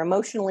life that were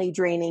emotionally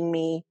draining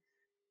me.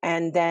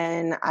 And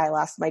then I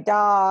lost my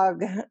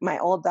dog, my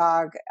old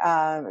dog.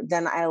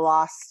 Then I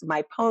lost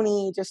my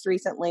pony just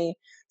recently.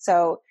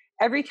 So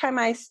every time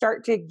I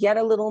start to get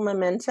a little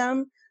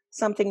momentum,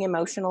 something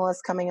emotional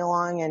is coming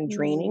along and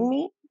draining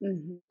me.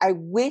 Hmm. I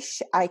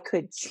wish I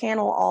could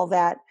channel all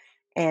that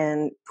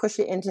and push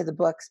it into the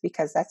books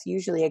because that's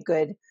usually a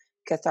good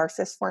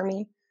catharsis for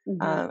me.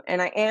 Hmm.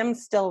 And I am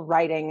still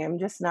writing. I'm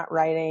just not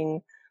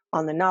writing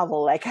on the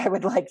novel like I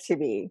would like to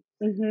be.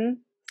 Hmm.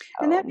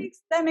 And that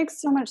Um,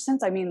 makes so much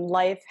sense. I mean,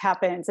 life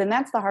happens, and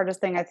that's the hardest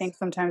thing I think yes.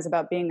 sometimes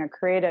about being a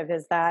creative,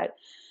 is that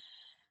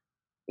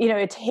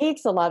it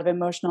takes a lot of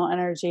emotional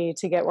energy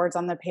to get words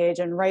on the page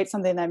and write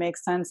something that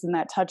makes sense and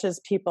that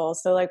touches people.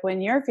 So like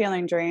when you're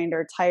feeling drained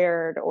or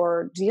tired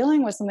or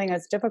dealing with something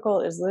as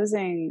difficult as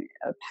losing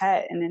a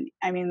pet,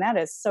 I mean that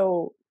is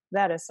so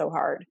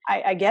hard.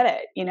 I get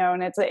it,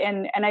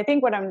 and and I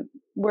think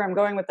where I'm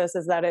going with this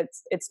is that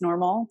it's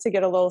normal to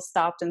get a little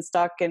stopped and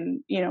stuck,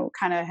 and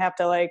kind of have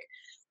to like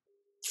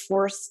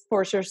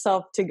force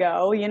yourself to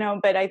go,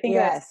 but I think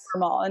that's Yes.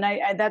 normal. And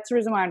I that's the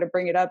reason why I wanted to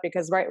bring it up,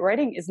 because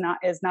writing is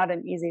not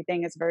an easy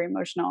thing. It's very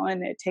emotional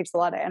and it takes a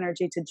lot of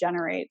energy to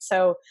generate.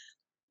 So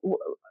w-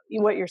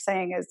 what you're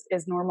saying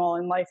is normal,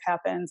 and life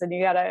happens, and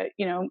you gotta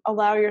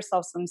allow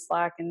yourself some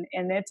slack, and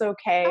it's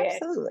okay.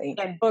 Absolutely.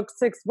 And book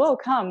 6 will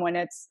come when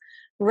it's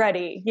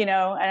ready, and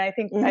I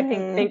think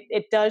Hmm.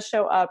 it does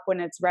show up when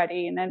it's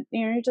ready, and then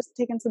you're just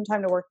taking some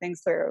time to work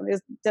things through.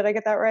 Did I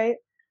get that right?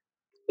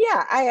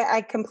 Yeah,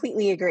 I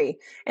completely agree.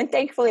 And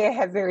thankfully, I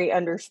have very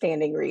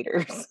understanding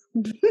readers.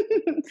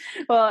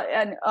 Well,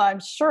 and I'm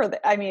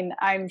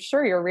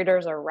sure your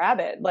readers are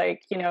rabid.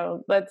 Like,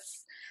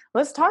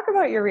 let's talk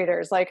about your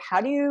readers. Like,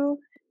 how do you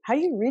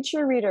reach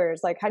your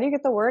readers? Like, how do you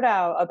get the word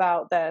out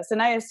about this?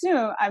 And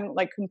I'm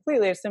like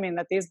completely assuming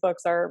that these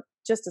books are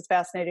just as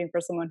fascinating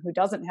for someone who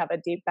doesn't have a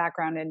deep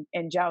background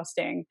in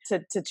jousting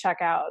to check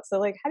out. So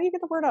like, how do you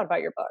get the word out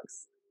about your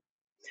books?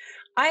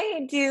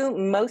 I do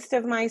most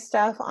of my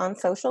stuff on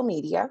social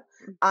media.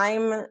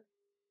 I'm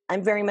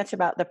I'm very much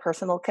about the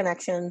personal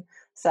connection.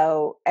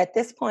 So at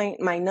this point,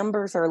 my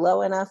numbers are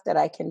low enough that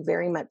I can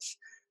very much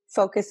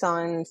focus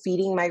on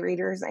feeding my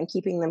readers and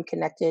keeping them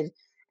connected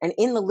and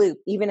in the loop.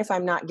 Even if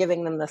I'm not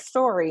giving them the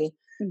story,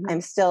 Hmm.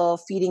 I'm still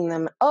feeding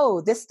them,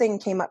 oh, this thing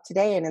came up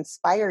today and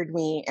inspired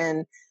me.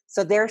 And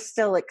so they're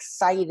still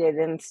excited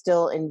and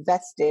still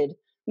invested.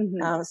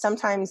 Hmm.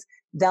 Sometimes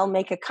they'll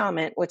make a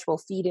comment which will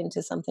feed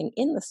into something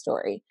in the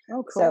story.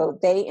 Oh, So cool.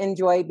 they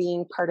enjoy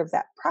being part of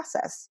that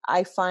process.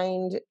 I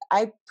find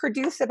I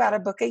produce about a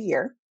book a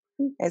year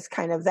Mm, is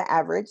kind of the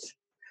average.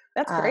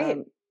 that's Um, great.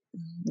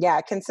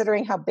 Yeah,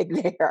 considering how big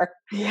they are.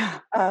 Yeah.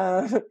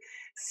 Uh,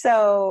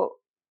 so,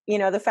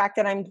 the fact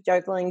that I'm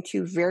juggling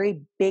two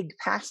very big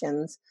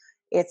passions,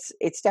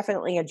 it's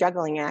definitely a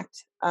juggling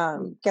act.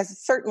 Because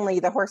certainly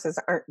the horses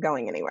aren't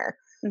going anywhere.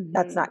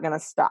 That's Mm-hmm. not going to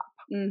stop.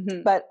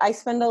 Mm-hmm. But I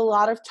spend a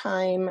lot of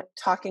time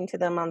talking to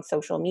them on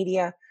social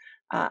media.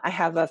 I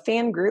have a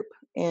fan group,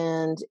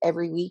 and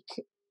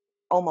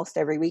almost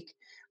every week,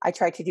 I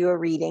try to do a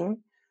reading,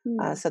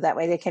 Mm-hmm. so that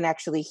way they can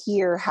actually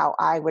hear how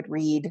I would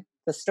read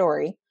the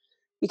story,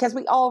 because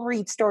we all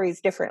read stories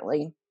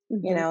differently.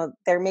 Mm-hmm.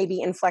 There may be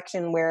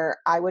inflection where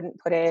I wouldn't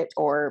put it,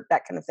 or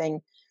that kind of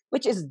thing,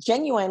 which is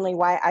genuinely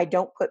why I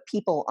don't put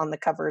people on the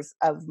covers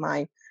of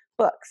my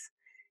books.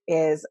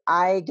 Is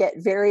I get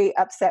very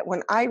upset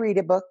when I read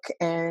a book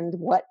and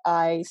what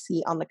I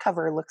see on the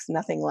cover looks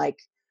nothing like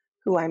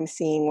who I'm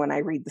seeing when I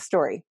read the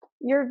story.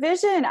 Your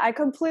vision, I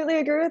completely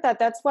agree with that.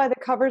 That's why the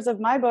covers of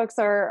my books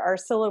are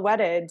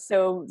silhouetted,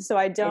 so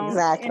I don't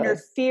Exactly.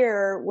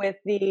 interfere with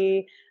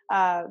the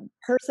uh,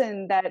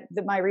 person that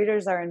my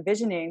readers are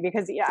envisioning.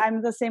 Because yeah,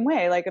 I'm the same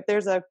way. Like if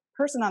there's a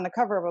person on the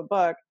cover of a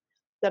book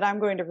that I'm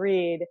going to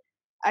read,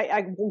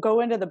 I will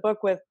go into the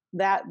book with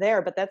that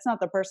there, but that's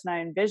not the person I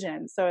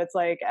envision. So it's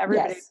like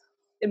everybody's Yes.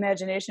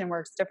 imagination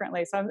works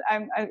differently. So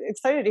I'm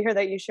excited to hear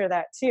that you share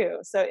that too.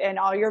 So and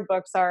all your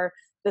books are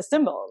the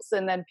symbols,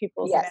 and then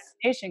people's Yes.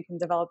 imagination can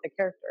develop the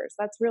characters.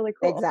 That's really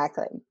cool.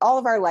 Exactly. All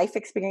of our life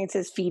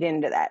experiences feed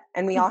into that.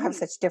 And we all have Mhm.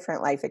 such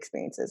different life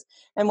experiences.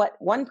 And what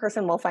one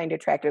person will find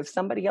attractive,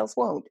 somebody else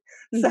won't.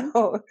 So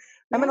Mhm.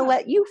 I'm going to Yeah.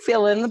 let you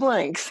fill in the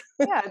blanks.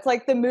 Yeah, it's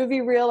like the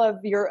movie reel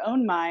of your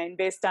own mind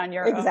based on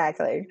your own,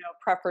 Exactly.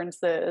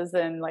 preferences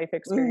and life Hmm.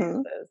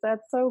 experiences.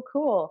 That's so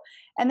cool.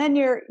 And then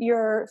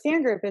your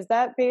fan group, is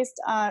that based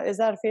is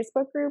that a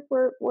Facebook group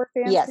where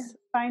fans can Yes.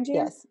 find you?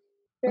 Yes.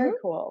 Very Hmm.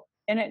 cool.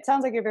 And it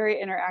sounds like you're very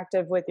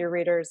interactive with your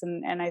readers,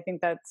 and I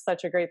think that's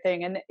such a great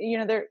thing. And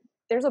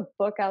there's a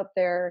book out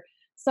there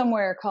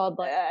somewhere called,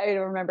 like, I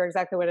don't remember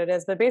exactly what it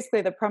is, but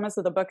basically the premise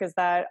of the book is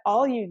that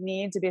all you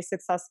need to be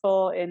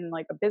successful in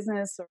like a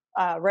business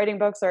or writing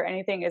books or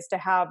anything is to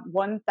have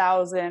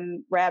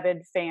 1,000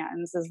 rabid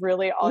fans is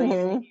really all you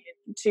Hmm. need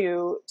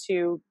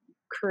to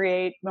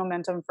create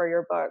momentum for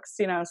your books.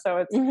 So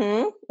it's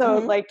Hmm.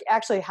 so Hmm. like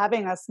actually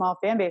having a small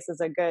fan base is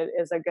a good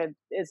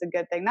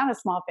thing. Not a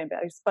small fan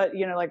base, but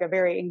like a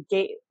very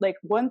engaged, like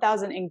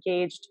 1,000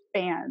 engaged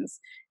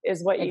fans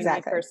is what you need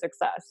Exactly. for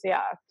success.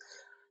 Yeah.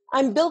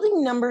 I'm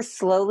building numbers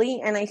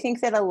slowly. And I think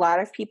that a lot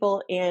of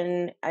people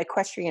in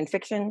equestrian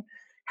fiction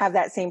have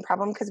that same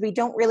problem, because we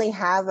don't really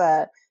have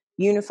a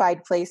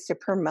unified place to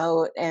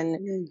promote. And,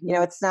 Hmm.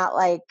 it's not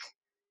like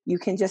you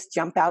can just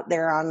jump out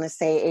there on,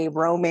 say, a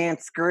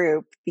romance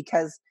group,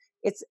 because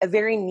it's a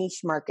very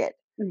niche market.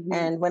 Hmm.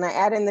 And when I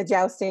add in the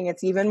jousting,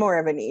 it's even more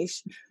of a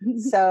niche.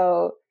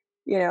 So,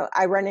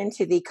 I run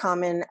into the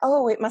common,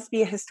 oh, it must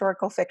be a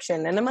historical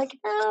fiction. And I'm like,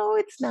 no,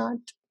 it's not.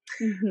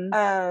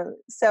 Hmm.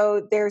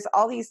 So there's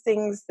all these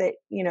things that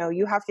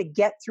you have to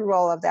get through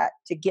all of that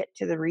to get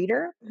to the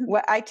reader.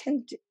 What I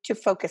tend to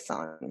focus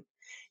on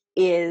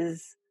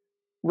is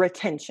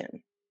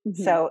retention.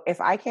 Hmm. So if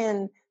I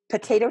can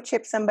potato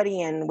chip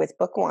somebody in with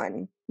book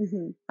one,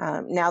 Hmm.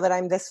 now that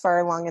I'm this far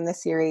along in the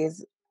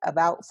series,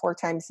 about 4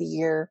 times a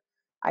year,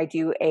 I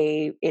do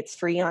it's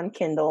free on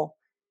Kindle.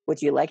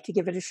 Would you like to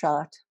give it a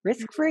shot?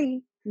 Risk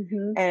free.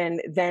 Hmm.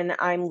 And then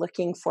I'm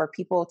looking for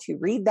people to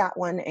read that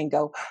one and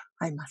go,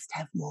 I must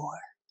have more.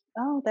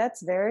 Oh,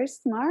 that's very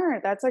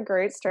smart. That's a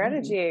great Mhm.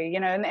 strategy.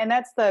 And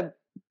that's the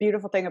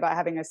beautiful thing about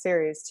having a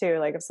series too.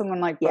 Like if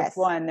someone like book Yes.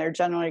 one, they're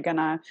generally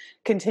gonna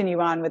continue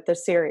on with the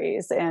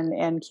series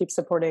and keep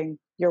supporting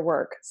your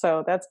work.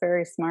 So that's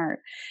very smart.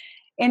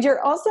 And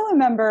you're also a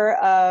member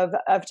of,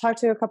 I've talked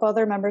to a couple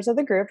other members of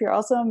the group. You're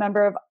also a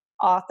member of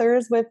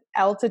Authors with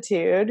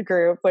Altitude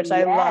group, which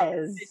I love.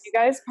 You Yes.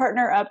 guys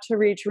partner up to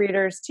reach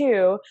readers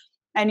too.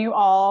 And you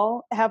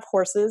all have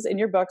horses in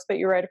your books, but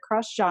you write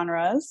across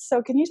genres.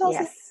 So can you tell us a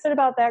little Yes. bit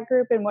about that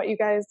group and what you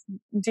guys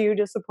do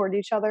to support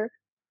each other?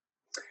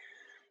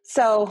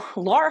 So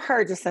Laura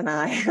Hargis and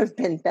I have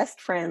been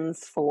best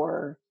friends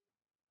for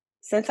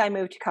since I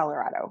moved to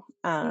Colorado.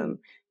 Mm.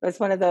 It was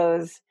one of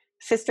those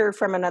sister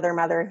from another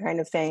mother kind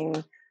of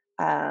thing.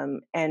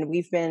 And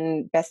we've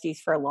been besties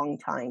for a long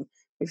time.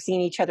 We've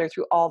seen each other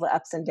through all the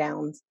ups and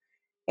downs.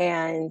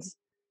 And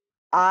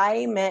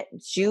I met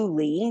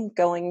Julie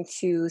going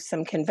to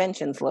some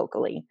conventions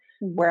locally,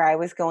 Mhm. where I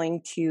was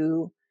going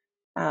to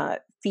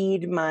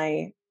feed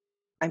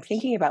I'm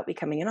thinking about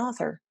becoming an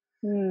author.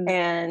 Mm.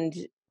 And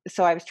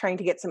so I was trying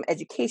to get some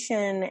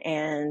education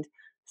and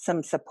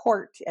some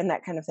support and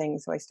that kind of thing.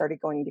 So I started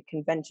going to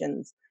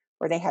conventions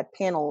where they had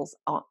panels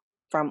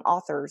from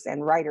authors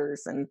and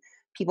writers and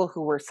people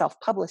who were self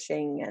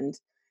publishing. And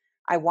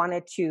I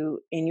wanted to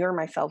inure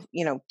myself,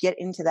 get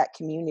into that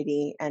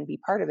community and be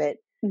part of it.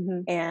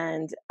 Mhm.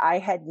 And I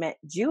had met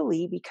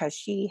Julie because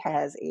she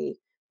has a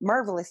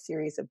marvelous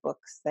series of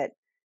books that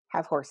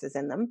have horses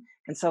in them.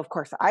 And so, of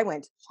course, I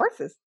went,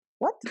 horses?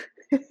 What?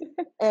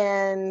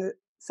 And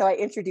so I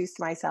introduced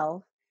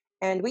myself,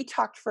 and we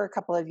talked for a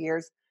couple of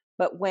years.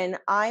 But when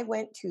I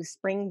went to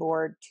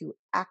springboard to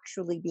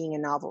actually being a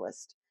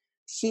novelist,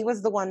 she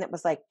was the one that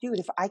was like, dude,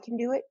 if I can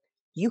do it,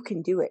 you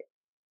can do it.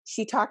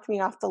 She talked me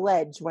off the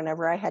ledge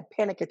whenever I had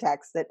panic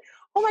attacks that,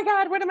 oh my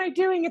God, what am I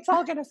doing? It's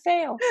all going to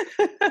fail.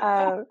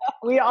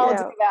 We all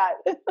do that.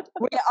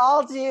 We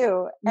all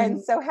do. And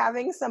Mhm. so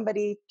having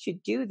somebody to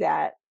do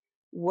that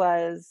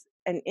was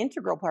an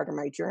integral part of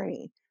my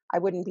journey. I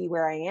wouldn't be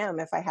where I am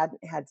if I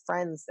hadn't had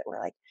friends that were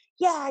like,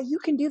 yeah, you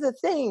can do the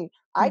thing.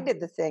 I did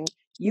the thing.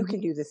 You Mhm. can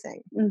do the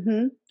thing.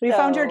 Mhm. You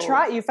found your So,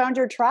 tribe. You found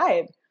your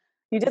tribe.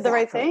 You did the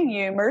right thing. exactly.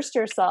 You immersed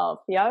yourself.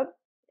 Yep.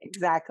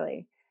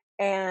 Exactly.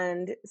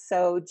 And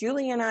so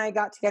Julie and I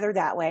got together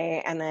that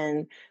way. And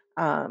then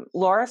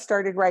Laura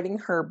started writing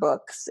her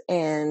books.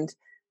 And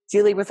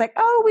Julie was like,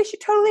 oh, we should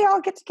totally all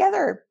get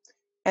together.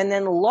 And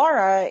then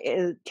Laura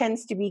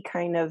tends to be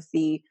kind of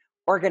the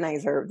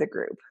organizer of the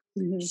group.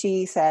 Mhm.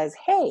 She says,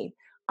 hey,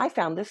 I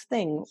found this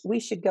thing. We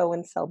should go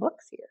and sell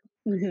books here.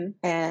 Mhm.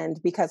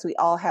 And because we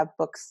all have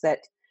books that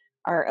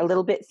are a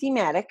little bit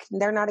thematic,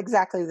 they're not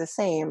exactly the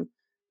same.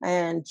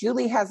 And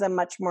Julie has a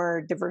much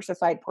more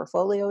diversified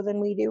portfolio than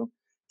we do.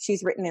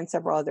 She's written in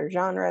several other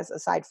genres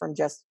aside from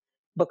just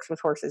books with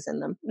horses in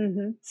them.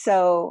 Mhm.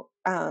 So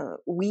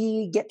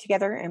we get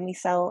together and we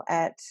sell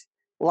at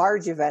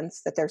large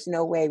events that there's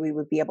no way we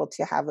would be able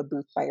to have a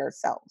booth by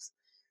ourselves.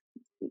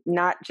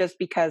 Not just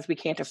because we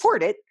can't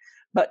afford it,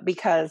 but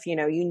because, you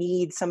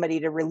need somebody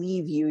to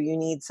relieve you. You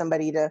need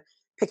somebody to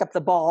pick up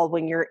the ball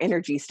when your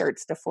energy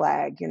starts to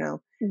flag.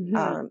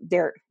 Mhm.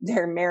 They're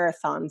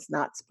marathons,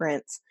 not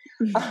sprints.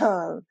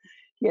 um,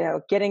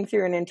 getting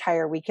through an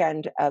entire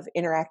weekend of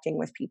interacting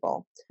with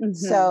people. Mhm.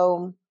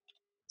 So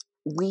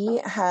we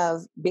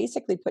have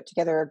basically put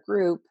together a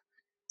group.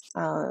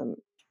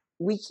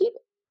 We keep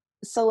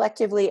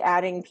selectively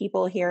adding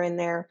people here and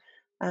there,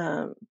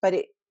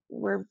 but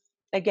we're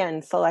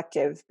again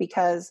selective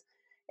because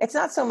it's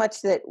not so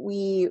much that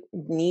we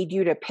need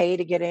you to pay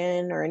to get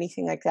in or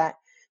anything like that,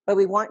 but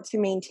we want to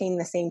maintain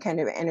the same kind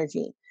of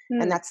energy.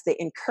 And Mm. that's the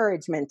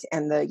encouragement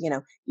and the,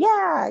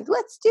 yeah,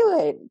 let's do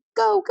it,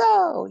 go,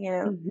 go.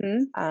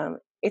 Mhm.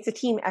 It's a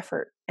team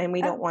effort, and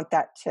we don't Oh, want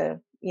that to,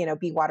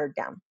 be watered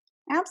down.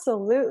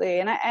 absolutely.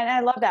 And I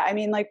love that. I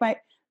mean, like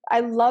I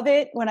love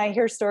it when I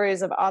hear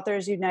stories of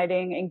authors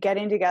uniting and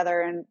getting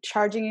together and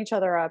charging each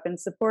other up and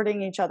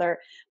supporting each other.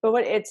 But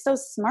what it's so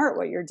smart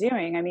what you're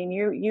doing. I mean,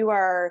 you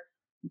are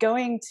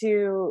going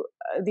to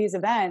these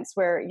events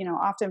where,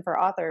 often for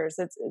authors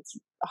it's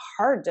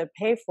hard to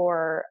pay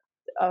for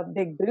a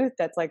big booth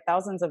that's like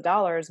thousands of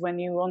dollars when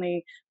you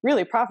only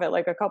really profit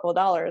like a couple of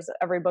dollars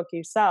every book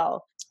you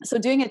sell. So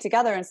doing it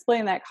together and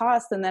splitting that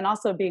cost, and then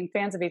also being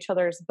fans of each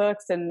other's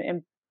books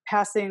and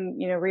passing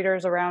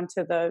readers around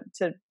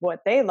to what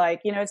they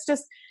like, it's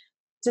just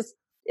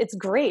it's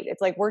great.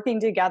 It's like working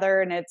together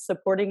and it's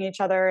supporting each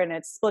other and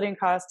it's splitting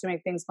costs to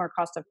make things more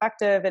cost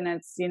effective, and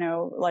it's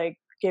like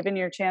giving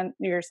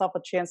yourself a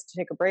chance to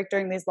take a break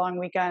during these long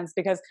weekends,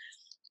 because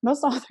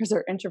most authors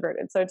are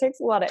introverted, so it takes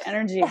a lot of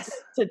energy Yes.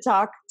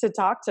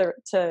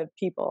 to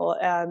people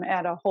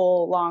at a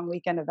whole long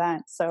weekend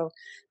event. So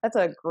that's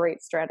a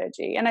great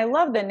strategy, and I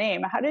love the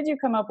name. How did you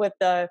come up with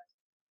the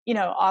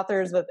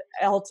authors with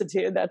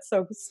altitude? That's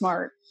so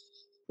smart.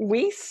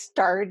 We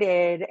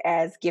started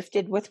as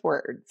Gifted with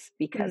Words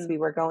because Mm. we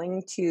were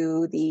going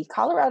to the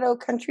Colorado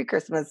Country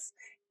Christmas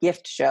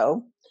gift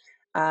show.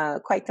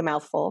 Quite the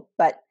mouthful,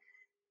 but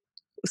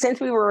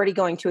since we were already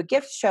going to a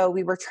gift show,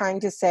 we were trying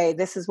to say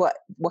this is what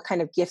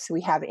kind of gifts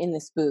we have in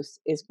this booth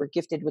is we're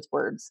gifted with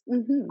words.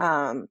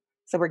 Hmm.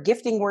 So we're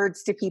gifting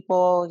words to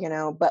people,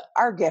 but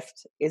our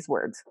gift is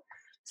words.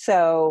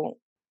 So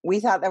we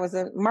thought that was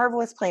a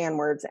marvelous play on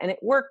words, and it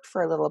worked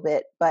for a little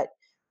bit, but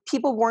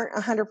people weren't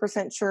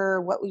 100%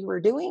 sure what we were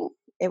doing.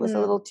 It was a Mm.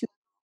 little too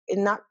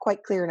not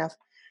quite clear enough.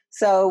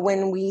 So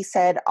when we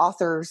said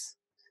authors,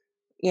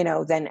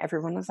 then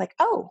everyone was like,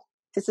 oh,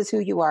 this is who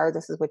you are,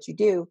 this is what you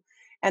do.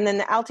 And then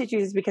the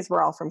altitude is because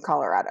we're all from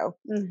Colorado.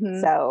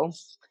 Hmm. So,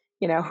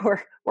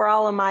 we're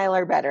all a mile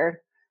or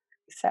better.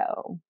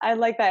 So I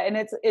like that, and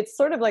it's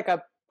sort of like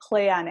a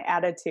play on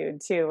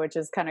attitude too, which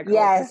is kind of cool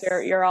because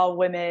you're yes. you're all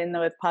women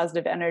with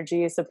positive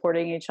energy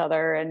supporting each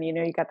other, and you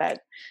got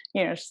that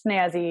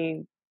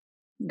snazzy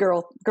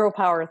girl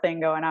power thing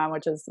going on,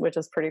 which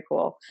is pretty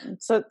cool.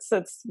 So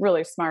it's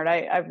really smart.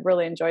 I've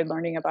really enjoyed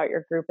learning about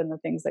your group and the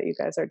things that you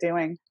guys are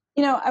doing.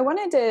 I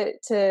wanted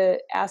to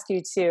ask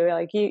you too,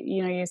 like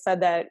you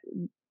said that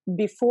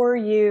before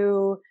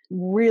you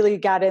really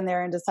got in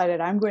there and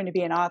decided I'm going to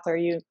be an author,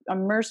 you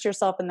immersed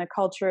yourself in the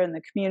culture and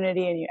the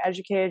community, and you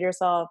educated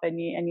yourself, and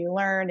you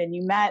learned, and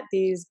you met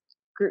these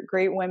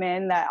great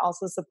women that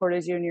also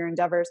supported you in your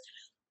endeavors.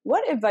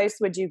 What advice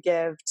would you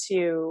give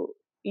to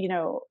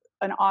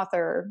an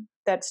author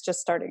that's just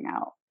starting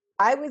out?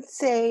 I would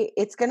say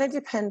it's going to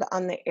depend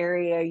on the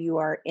area you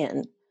are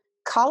in.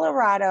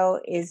 Colorado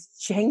is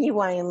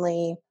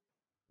genuinely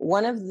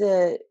one of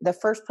the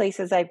first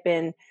places I've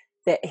been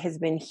that has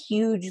been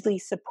hugely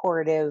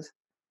supportive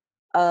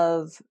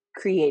of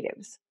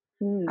creatives.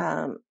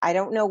 Mm. I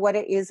don't know what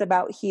it is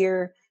about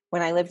here,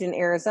 when I lived in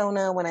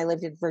Arizona, when I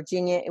lived in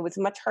Virginia, it was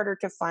much harder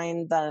to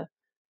find the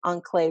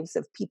enclaves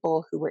of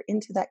people who were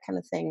into that kind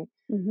of thing.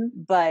 Hmm.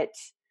 But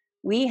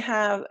we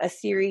have a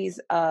series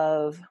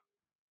of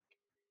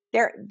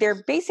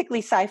they're basically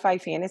sci-fi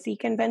fantasy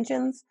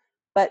conventions,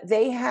 but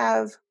they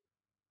have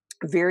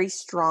very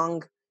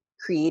strong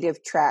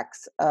creative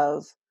tracks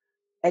of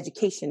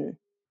education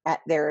at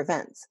their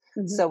events.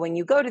 Hmm. So when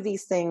you go to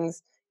these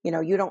things,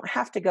 you don't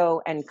have to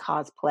go and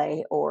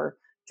cosplay or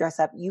dress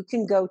up. You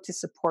can go to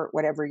support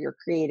whatever your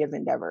creative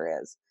endeavor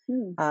is.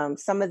 Mm.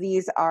 Some of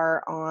these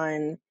are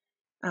on,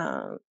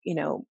 you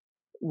know,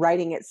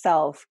 writing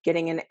itself,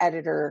 getting an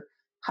editor,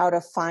 how to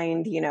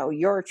find,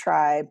 your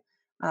tribe,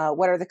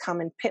 what are the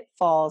common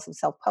pitfalls of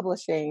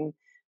self-publishing,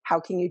 how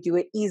can you do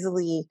it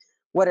easily,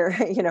 what are,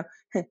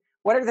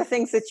 what are the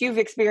things that you've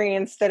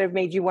experienced that have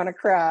made you want to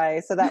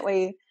cry? So that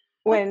way,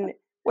 when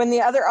when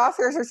the other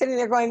authors are sitting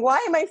there going, "Why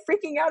am I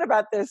freaking out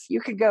about this?" You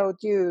could go,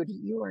 "Dude,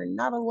 you are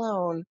not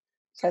alone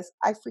because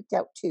I freaked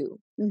out too."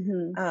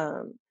 Hmm.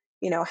 Um,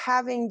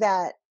 having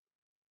that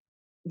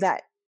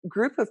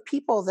group of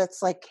people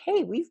that's like,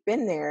 "Hey, we've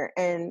been there,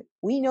 and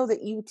we know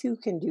that you too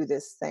can do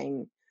this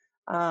thing,"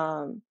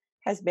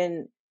 has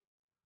been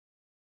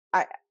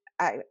I,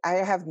 I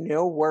have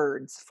no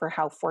words for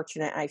how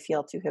fortunate I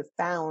feel to have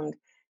found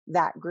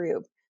that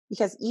group,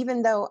 because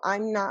even though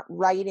I'm not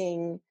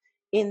writing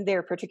in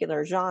their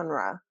particular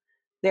genre,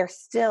 they're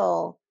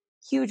still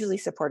hugely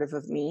supportive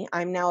of me.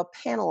 I'm now a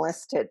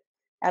panelist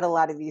at a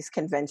lot of these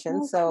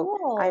conventions, Oh, so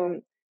cool.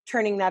 I'm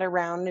turning that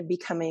around and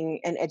becoming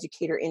an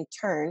educator in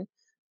turn.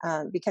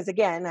 Because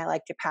again, I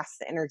like to pass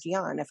the energy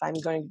on. If I'm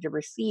going to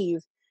receive,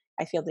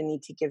 I feel the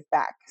need to give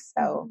back.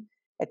 So Hmm.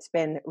 it's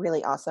been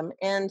really awesome.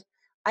 And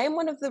I am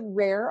one of the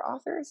rare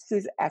authors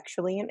who's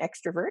actually an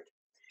extrovert.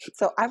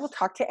 So I will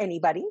talk to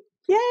anybody.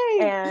 Yay.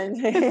 And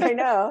I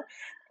know.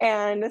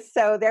 And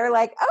so they're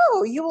like,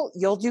 "Oh,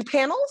 you'll do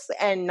panels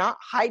and not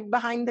hide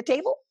behind the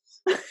table?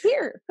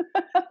 Here."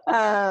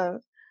 Um,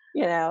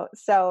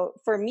 so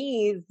for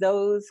me,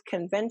 those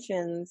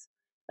conventions,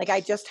 like I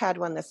just had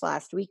one this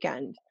last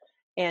weekend,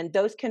 and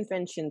those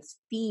conventions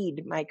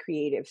feed my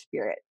creative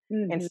spirit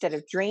Hmm. instead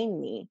of drain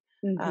me.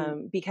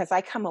 Hmm. Because I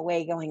come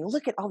away going,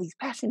 "Look at all these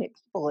passionate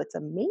people. It's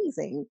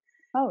amazing."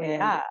 Oh, And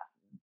yeah.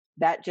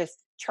 that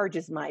just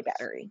charges my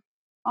battery.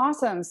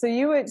 Awesome. So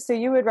you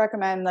would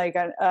recommend like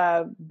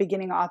a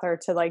beginning author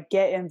to like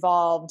get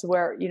involved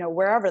where,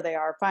 wherever they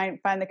are, find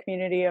the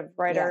community of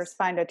writers, Yes.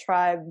 find a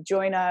tribe,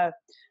 join a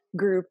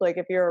group. Like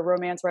if you're a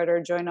romance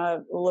writer, join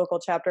a local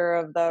chapter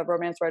of the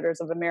Romance Writers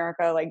of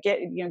America. Like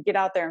get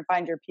out there and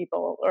find your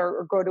people,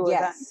 or go to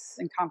events Yes.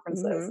 and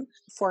conferences.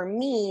 For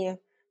me,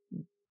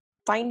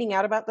 finding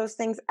out about those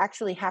things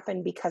actually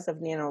happened because of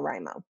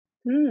NaNoWriMo.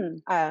 Hmm.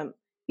 Um,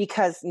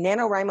 because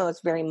NaNoWriMo is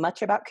very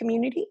much about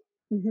community.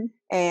 Hmm.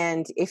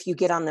 And if you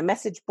get on the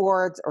message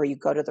boards or you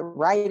go to the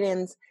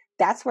write-ins,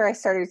 that's where I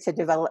started to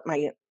develop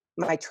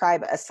my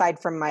tribe aside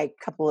from my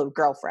couple of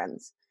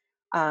girlfriends.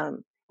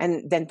 And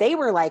then they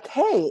were like,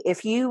 "Hey,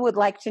 if you would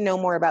like to know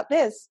more about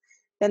this,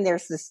 then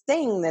there's this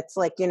thing that's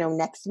like,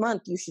 next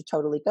month you should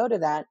totally go to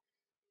that."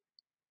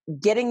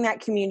 Getting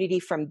that community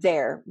from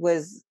there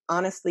was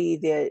honestly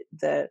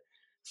the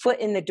foot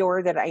in the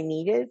door that I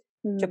needed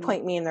to Hmm.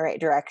 point me in the right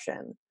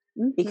direction.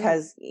 Hmm.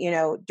 Because,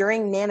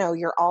 during Nano,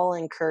 you're all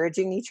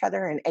encouraging each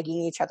other and egging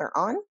each other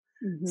on.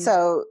 Hmm.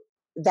 So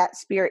that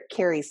spirit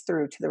carries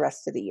through to the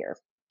rest of the year.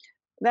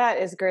 That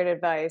is great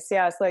advice.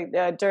 Yes, like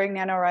during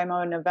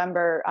NaNoWriMo in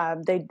November,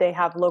 they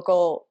have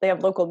local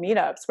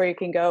meetups where you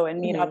can go and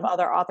meet up Hmm.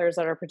 other authors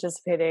that are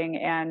participating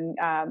and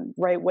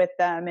write with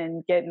them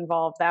and get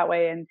involved that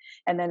way.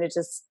 And then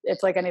it's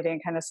like anything,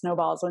 it kind of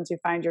snowballs. Once you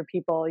find your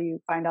people, you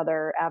find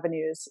other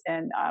avenues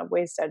and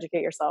ways to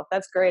educate yourself.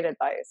 That's great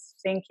advice.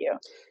 Thank you.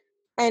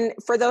 And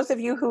for those of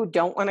you who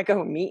don't want to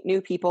go meet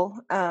new people,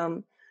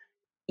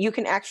 you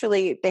can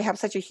actually, they have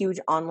such a huge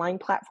online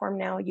platform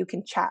now, you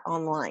can chat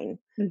online.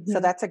 So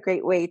Hmm. that's a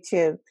great way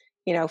to,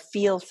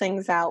 feel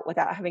things out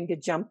without having to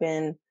jump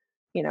in,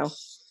 you know,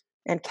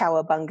 and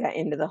cowabunga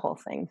into the whole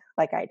thing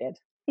like I did.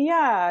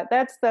 Yeah,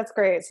 that's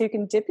great. So you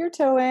can dip your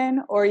toe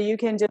in, or you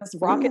can just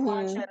rocket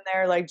launch Hmm. in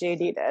there like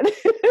JD did.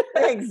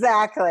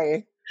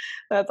 Exactly.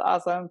 That's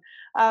awesome.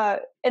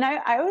 And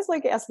I always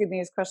like asking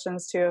these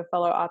questions to a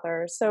fellow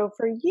author. So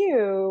for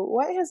you,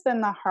 what has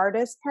been the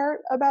hardest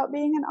part about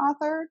being an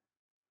author?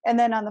 And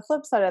then on the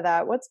flip side of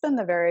that, what's been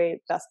the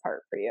very best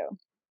part for you?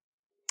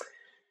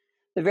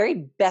 The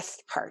very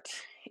best part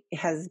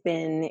has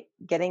been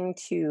getting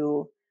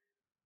to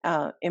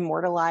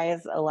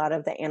immortalize a lot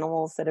of the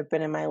animals that have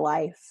been in my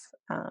life,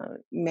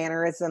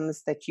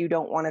 mannerisms that you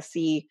don't want to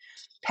see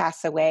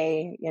pass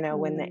away,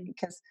 Mm.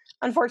 because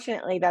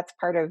unfortunately that's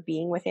part of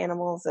being with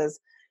animals is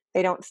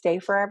they don't stay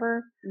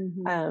forever.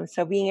 Mhm.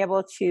 So being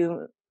able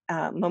to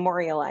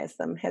memorialize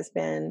them has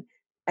been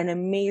an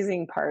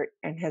amazing part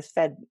and has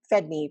fed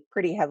me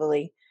pretty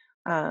heavily.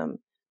 Um,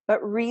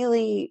 but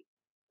really,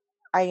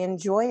 I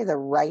enjoy the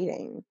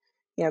writing,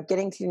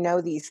 getting to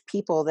know these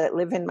people that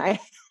live in my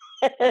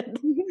head.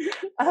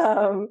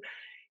 Um,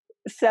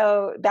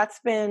 so that's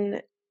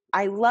been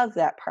I love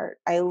that part.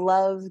 I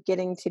love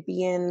getting to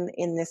be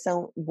in this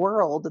own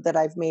world that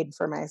I've made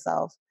for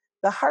myself.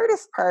 The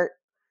hardest part,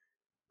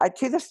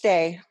 to this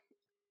day,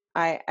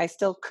 I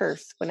still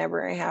curse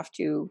whenever I have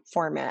to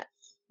format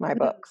my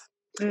books.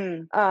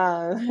 Mm.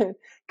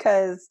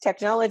 Because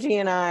technology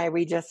and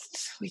we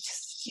just,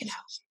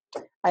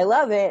 I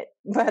love it,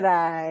 but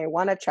I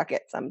want to chuck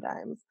it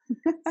sometimes.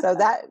 So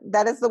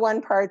that is the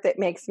one part that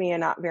makes me a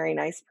not very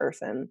nice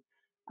person.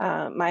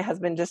 My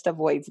husband just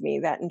avoids me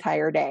that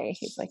entire day.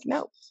 He's like,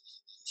 no,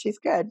 she's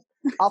good.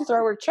 I'll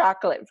throw her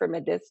chocolate from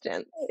a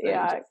distance.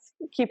 Yeah,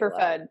 keep her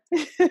fed.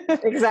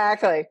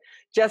 Exactly.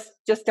 Just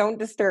don't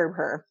disturb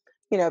her.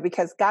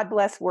 Because God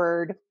bless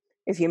Word.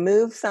 If you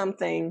move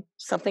something,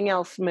 something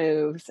else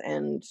moves.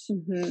 And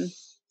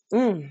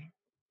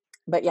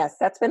but yes,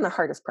 that's been the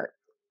hardest part.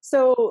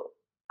 So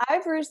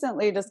I've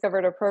recently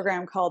discovered a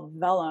program called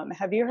Vellum.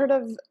 Have you heard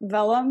of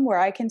Vellum, where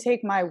I can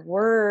take my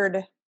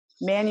Word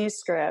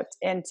manuscript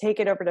and take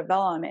it over to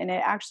Vellum, and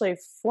it actually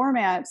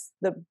formats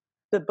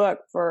the book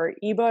for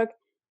ebook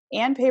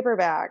and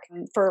paperback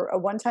for a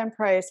one-time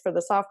price for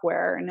the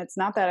software, and it's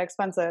not that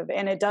expensive,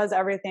 and it does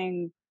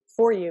everything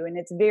for you, and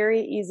it's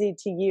very easy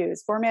to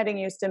use. Formatting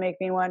used to make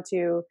me want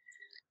to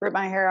rip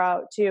my hair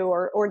out too,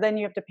 or then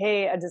you have to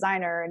pay a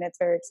designer, and it's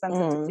very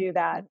expensive to do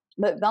that.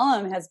 But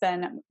Vellum has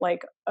been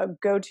like a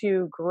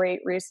go-to great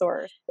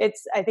resource.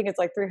 I think it's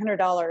like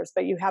 $300,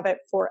 but you have it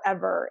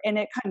forever, and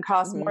it can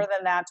cost more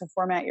than that to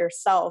format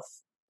yourself,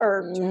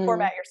 or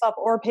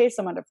pay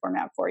someone to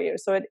format for you.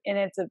 So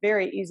it's a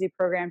very easy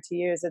program to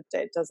use.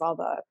 It does all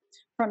the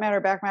front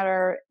matter, back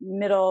matter,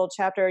 middle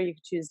chapter. You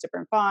can choose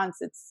different fonts.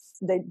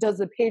 It does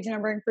the page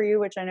numbering for you,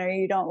 which I know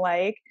you don't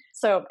like.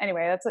 So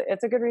anyway,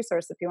 it's a good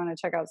resource if you want to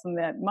check out something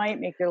that might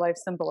make your life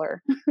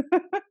simpler.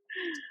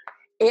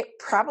 It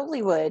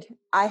probably would.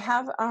 I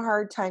have a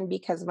hard time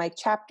because my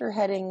chapter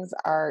headings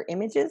are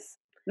images.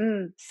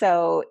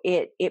 So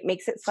it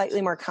makes it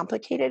slightly more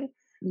complicated.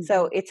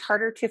 So it's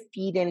harder to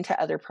feed into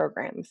other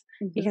programs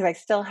because I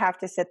still have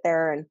to sit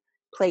there and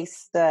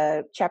place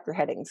the chapter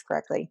headings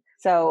correctly.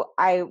 So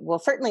I will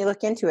certainly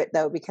look into it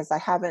though, because I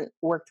haven't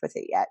worked with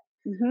it yet.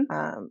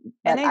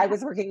 But I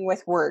was working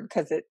with Word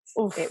because it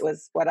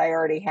was what I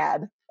already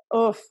had.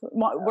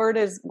 Word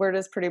is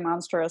pretty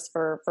monstrous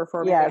for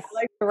formatting. Yes. I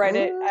like to write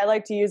it. I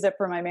like to use it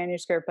for my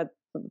manuscript,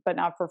 but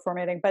not for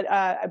formatting. But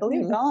I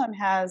believe Vellum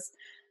has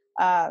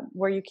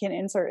where you can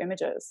insert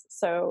images.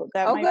 So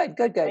that might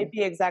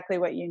be exactly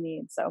what you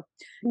need. So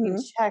you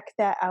check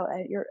that out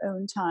at your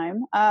own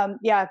time. But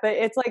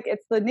it's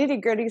the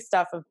nitty gritty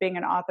stuff of being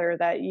an author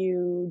that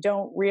you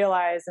don't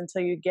realize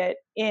until you get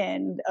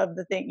in of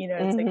the thing.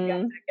 It's like you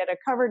have to get a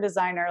cover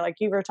designer, like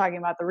you were talking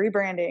about the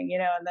rebranding,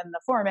 and then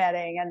the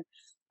formatting and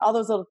all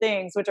those little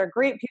things, which are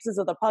great pieces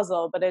of the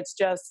puzzle, but it's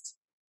just,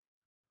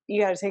 you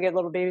got to take it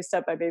little baby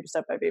step by baby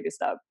step by baby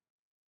step.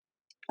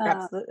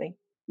 Absolutely.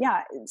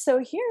 Yeah. So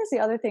here's the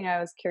other thing I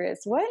was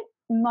curious. What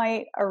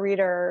might a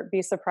reader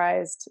be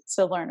surprised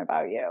to learn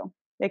about you?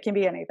 It can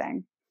be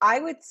anything. I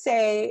would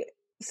say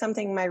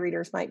something my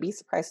readers might be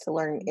surprised to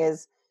learn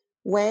is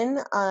when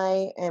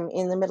I am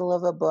in the middle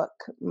of a book,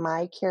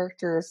 my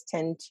characters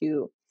tend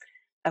to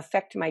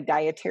affect my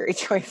dietary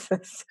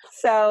choices.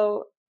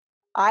 So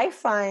I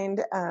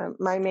find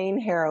my main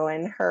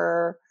heroine,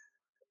 her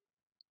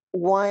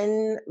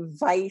one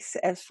vice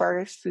as far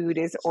as food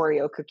is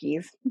Oreo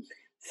cookies.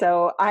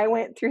 So I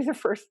went through the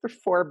first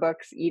 4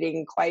 books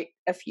eating quite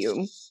a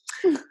few.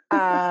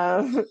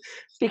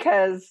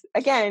 Because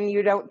again,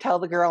 you don't tell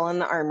the girl in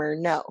the armor,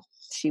 no,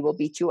 she will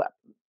beat you up.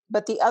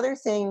 But the other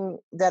thing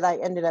that I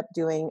ended up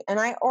doing, and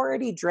I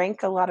already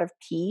drank a lot of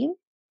tea,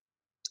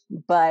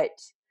 but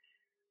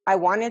I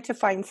wanted to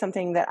find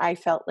something that I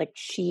felt like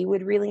she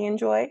would really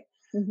enjoy.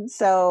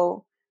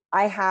 So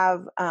I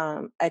have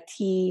a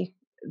tea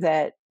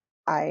that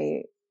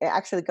it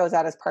actually goes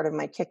out as part of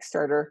my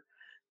Kickstarter,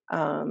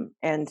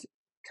 and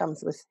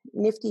comes with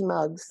nifty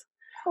mugs.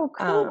 Oh,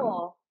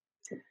 cool.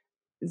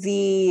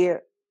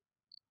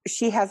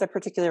 She has a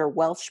particular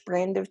Welsh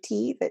brand of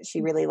tea that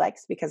she really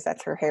likes because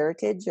that's her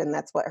heritage and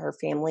that's what her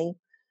family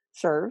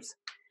serves.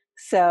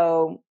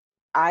 So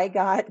I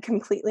got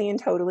completely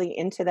and totally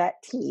into that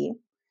tea.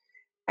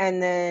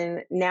 And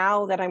then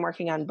now that I'm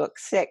working on book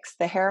 6,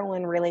 the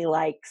heroine really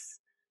likes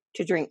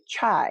to drink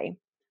chai.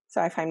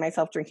 So I find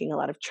myself drinking a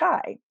lot of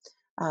chai.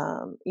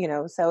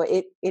 So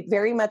it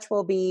very much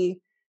will be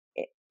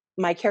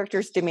my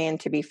characters demand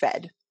to be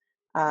fed.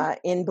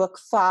 In book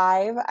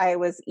 5, I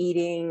was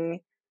eating,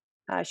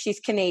 she's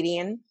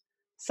Canadian.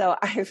 So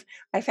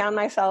I found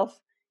myself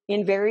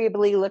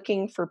invariably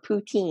looking for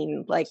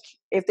poutine. Like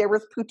if there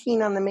was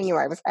poutine on the menu,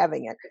 I was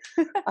having it.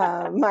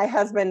 My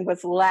husband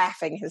was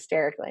laughing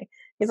hysterically.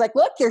 He's like,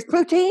 look, there's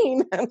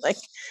poutine. I'm like,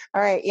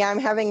 all right, yeah, I'm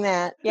having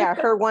that. Yeah,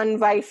 her one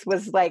vice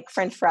was like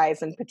French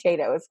fries and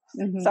potatoes.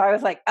 So I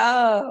was like,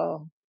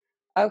 oh,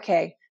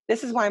 okay,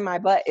 this is why my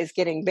butt is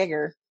getting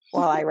bigger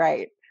while I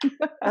write.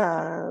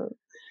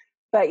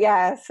 But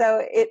yeah,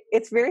 so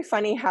it's very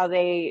funny how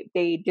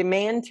they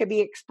demand to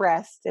be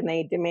expressed and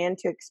they demand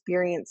to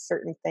experience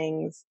certain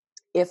things.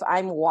 If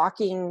I'm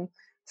walking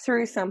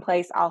through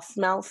someplace, I'll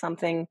smell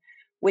something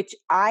which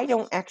I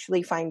don't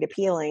actually find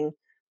appealing,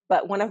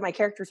 but one of my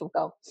characters will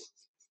go,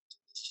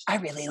 I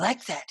really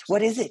like that.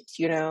 What is it?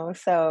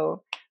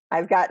 So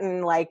I've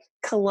gotten like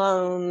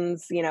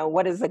colognes,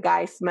 what does the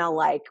guy smell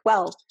like?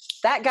 Well,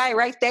 that guy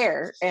right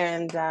there.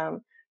 And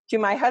to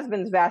my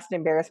husband's vast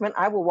embarrassment,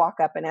 I will walk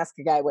up and ask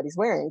a guy what he's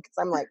wearing because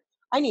I'm like,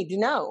 I need to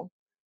know,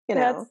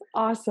 That's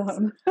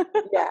awesome.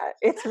 Yeah,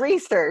 it's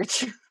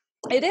research.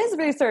 It is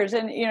research,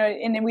 and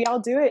and we all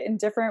do it in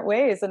different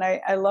ways. And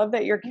I love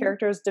that your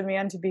characters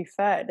demand to be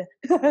fed.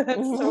 That's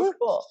so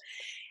cool.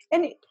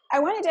 And I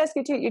wanted to ask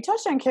you too. You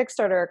touched on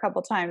Kickstarter a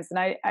couple times, and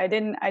I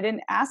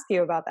didn't ask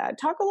you about that.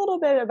 Talk a little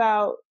bit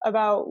about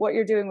what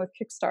you're doing with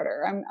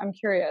Kickstarter. I'm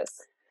curious.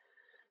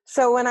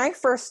 So when I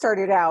first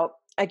started out,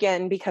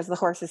 again because the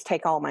horses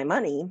take all my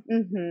money,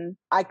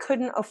 I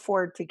couldn't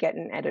afford to get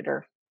an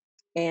editor,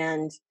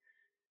 and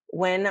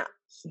when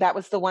that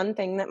was the one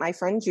thing that my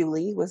friend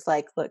Julie was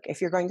like, look,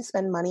 if you're going to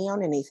spend money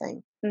on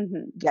anything,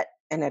 get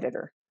an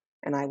editor.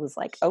 And I was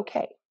like,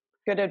 okay.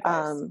 Good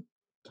advice.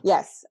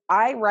 Yes,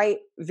 I write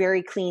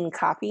very clean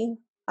copy.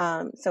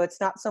 So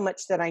it's not so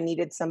much that I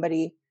needed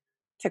somebody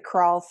to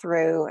crawl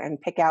through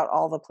and pick out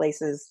all the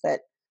places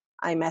that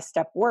I messed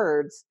up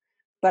words,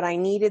 but I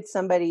needed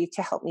somebody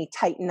to help me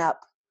tighten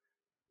up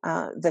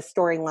the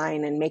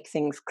storyline and make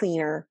things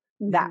cleaner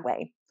that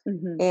way.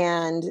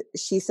 And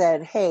she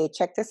said, hey,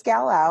 check this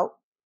gal out.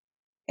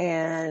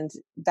 And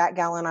that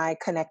gal and I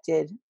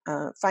connected.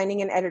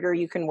 Finding an editor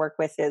you can work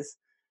with is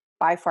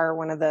by far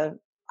one of the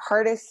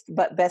hardest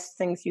but best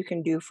things you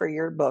can do for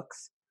your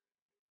books.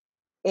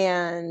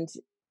 And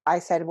I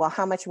said, well,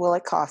 how much will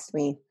it cost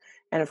me?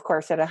 And of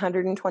course, at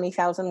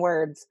 120,000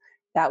 words,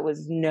 that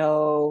was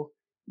no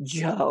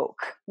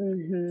joke.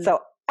 So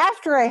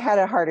after I had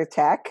a heart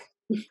attack,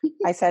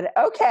 I said,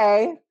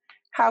 okay,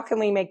 how can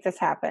we make this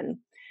happen?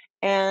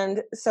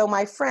 And so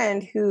my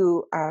friend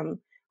who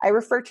I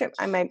refer to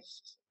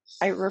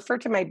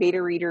my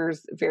beta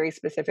readers very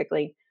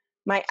specifically.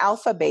 My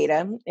alpha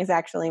beta is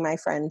actually my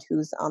friend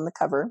who's on the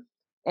cover.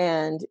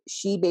 And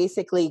she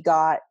basically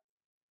got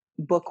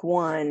book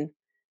one.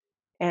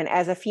 And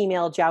as a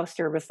female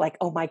jouster was like,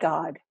 oh my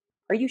God,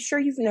 are you sure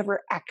you've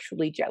never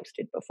actually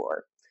jousted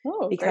before?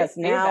 Oh, because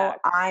now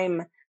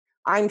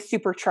I'm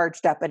super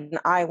charged up and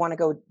I want to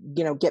go,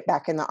 get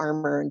back in the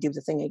armor and do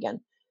the thing again.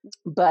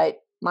 But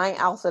my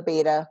alpha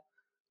beta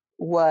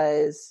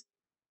was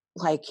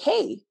like,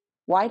 hey,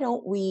 why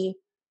don't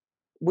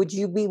would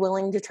you be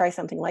willing to try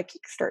something like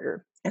Kickstarter?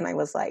 And I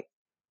was like,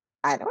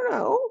 I don't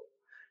know.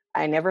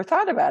 I never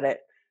thought about it.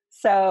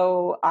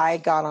 So I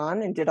got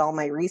on and did all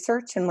my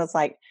research and was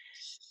like,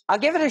 I'll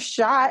give it a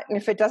shot. And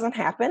if it doesn't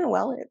happen,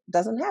 well, it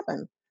doesn't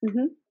happen.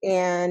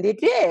 And it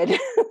did.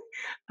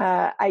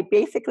 I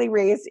basically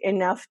raised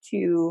enough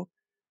to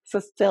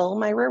fulfill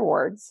my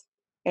rewards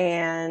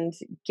and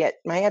get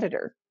my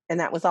editor. And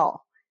that was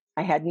all.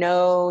 I had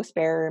no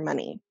spare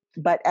money.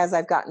 But as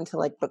I've gotten to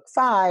like book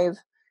 5,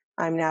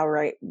 I'm now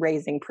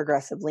raising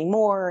progressively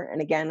more.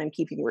 And again, I'm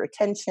keeping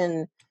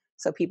retention.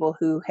 So people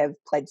who have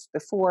pledged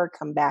before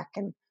come back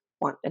and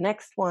want the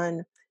next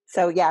one.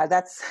 So yeah,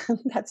 that's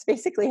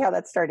basically how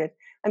that started.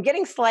 I'm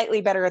getting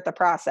slightly better at the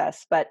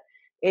process, but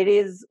it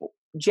is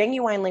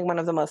genuinely one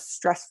of the most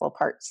stressful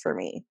parts for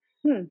me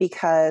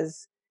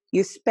because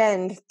you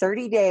spend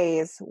 30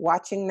 days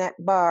watching that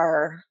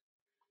bar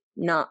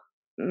not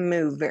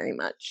move very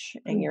much.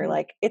 And you're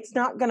like, it's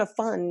not going to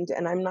fund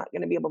and I'm not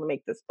going to be able to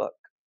make this book.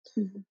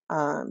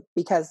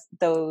 Because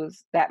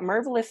that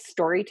marvelous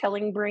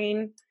storytelling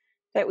brain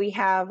that we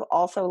have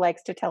also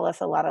likes to tell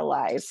us a lot of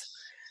lies.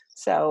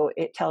 So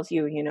it tells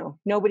you,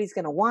 nobody's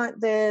going to want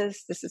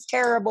this. This is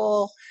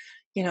terrible.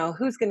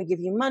 Who's going to give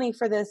you money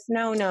for this?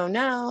 No, no,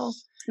 no.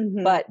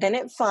 But then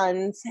it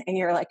funds and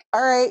you're like,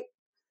 all right,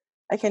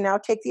 I can now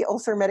take the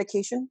ulcer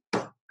medication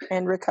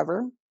and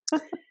recover.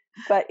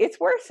 But it's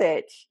worth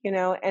it,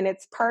 and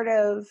it's part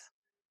of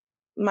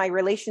my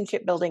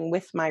relationship building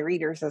with my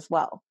readers as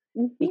well.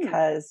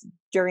 Because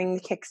during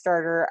the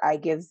Kickstarter, I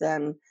give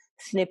them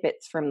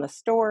snippets from the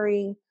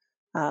story.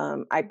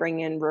 I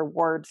bring in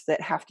rewards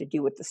that have to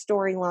do with the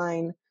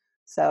storyline.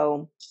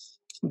 So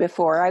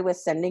before I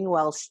was sending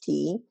Welsh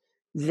tea,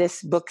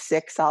 this book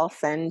 6, I'll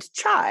send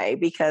chai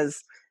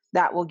because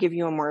that will give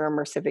you a more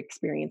immersive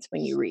experience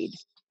when you read.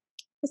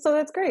 So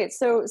that's great.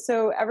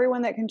 So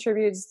everyone that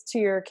contributes to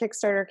your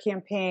Kickstarter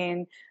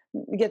campaign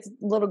gets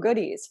little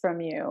goodies from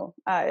you.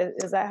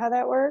 Is that how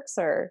that works,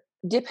 or?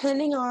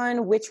 Depending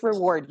on which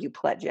reward you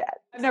pledge at.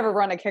 I've never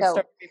run a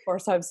Kickstarter before,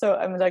 so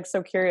I'm like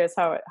so curious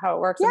how it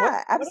works.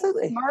 Yeah,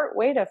 absolutely. What a smart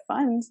way to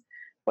fund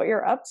what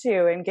you're up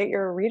to and get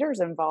your readers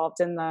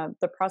involved in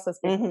the process.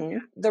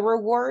 The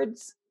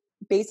rewards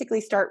basically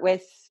start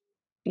with,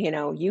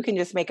 you can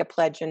just make a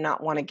pledge and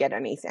not want to get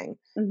anything,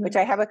 which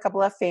I have a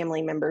couple of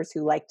family members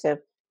who like to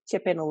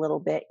chip in a little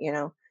bit,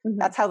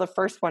 That's how the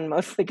first one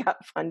mostly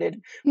got funded,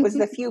 was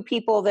the few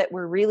people that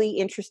were really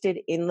interested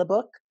in the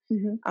book.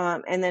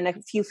 And then a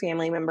few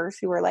family members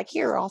who were like,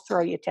 here, I'll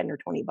throw you 10 or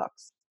 20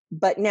 bucks.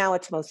 But now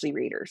it's mostly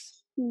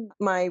readers.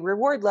 My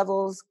reward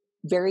levels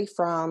vary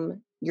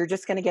from you're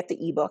just going to get the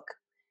ebook,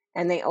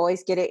 and they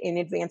always get it in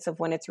advance of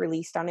when it's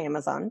released on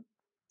Amazon.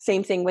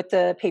 Same thing with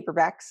the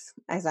paperbacks,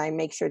 as I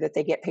make sure that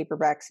they get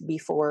paperbacks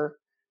before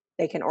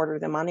they can order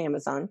them on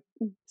Amazon.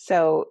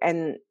 So,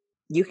 and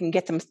you can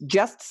get them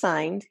just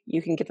signed.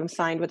 You can get them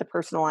signed with a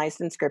personalized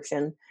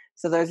inscription.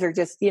 So those are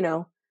just,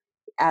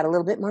 add a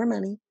little bit more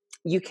money.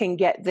 You can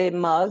get the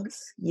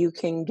mugs. You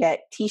can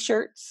get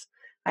t-shirts.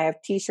 I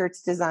have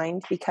t-shirts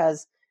designed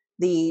because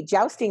the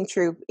jousting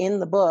troupe in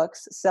the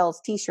books sells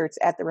t-shirts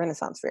at the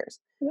Renaissance fairs.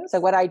 Yes. So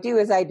what I do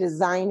is I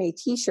design a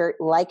t-shirt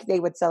like they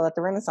would sell at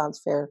the Renaissance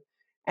fair.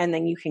 And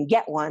then you can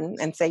get one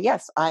and say,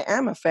 yes, I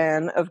am a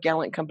fan of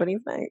Gallant Company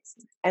bags.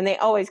 And they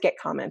always get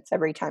comments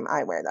every time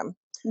I wear them.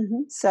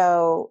 Mm-hmm.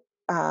 So,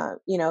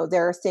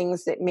 there are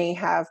things that may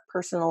have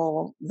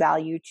personal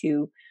value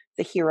to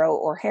the hero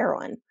or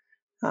heroine.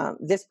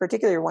 This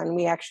particular one,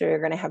 we actually are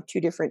going to have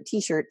two different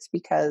t-shirts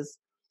because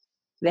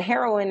the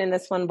heroine in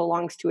this one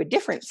belongs to a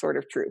different sort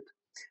of troupe.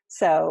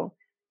 So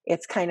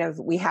it's kind of,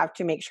 we have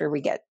to make sure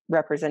we get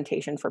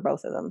representation for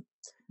both of them.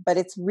 But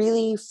it's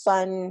really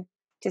fun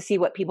to see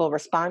what people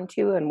respond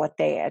to and what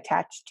they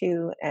attach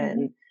to,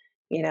 and,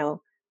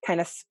 kind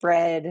of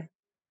spread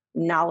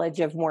knowledge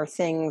of more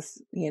things.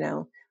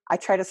 I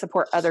try to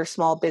support other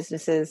small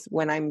businesses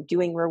when I'm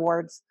doing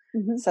rewards.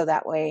 Mm-hmm. So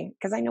that way,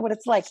 because I know what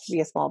it's like to be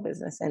a small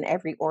business, and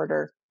every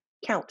order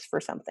counts for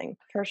something.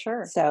 For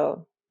sure.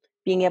 So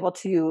being able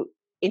to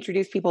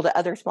introduce people to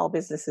other small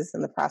businesses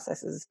in the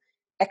process is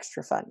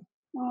extra fun.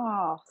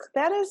 Oh,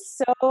 that is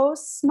so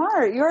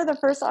smart. You're the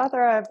first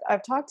author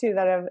I've talked to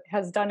that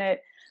has done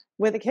it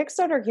with a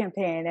Kickstarter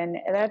campaign, and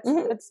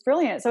that's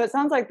brilliant. So it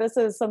sounds like this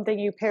is something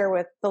you pair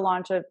with the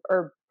launch of,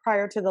 or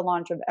prior to the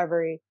launch of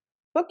every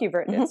book you've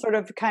written. It's sort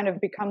of kind of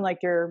become like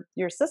your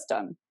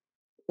system.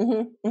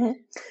 Mm-hmm. Mm-hmm.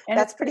 And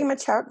that's pretty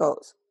much how it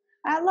goes.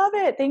 I love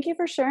it. Thank you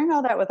for sharing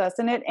all that with us.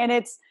 And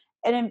it's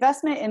an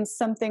investment in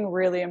something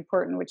really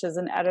important, which is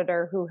an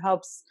editor who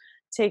helps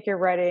take your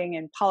writing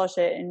and polish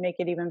it and make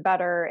it even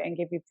better and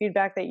give you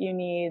feedback that you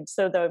need.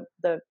 So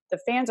the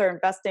fans are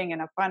investing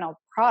in a final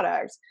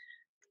product.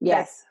 Yes.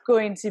 That's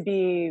going to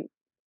be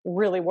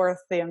really worth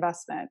the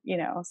investment,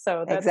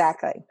 so that's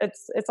exactly.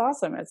 It's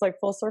awesome. It's like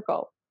full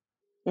circle.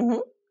 Mm-hmm.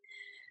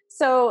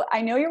 So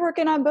I know you're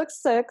working on book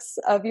 6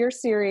 of your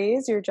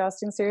series, your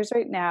jousting series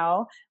right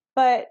now,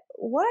 but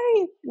what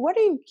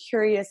are you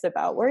curious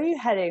about? Where are you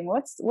heading?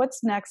 What's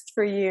next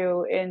for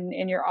you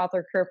in your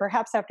author career,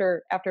 perhaps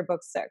after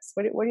book 6?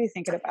 What are you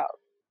thinking about?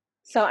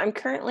 So I'm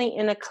currently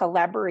in a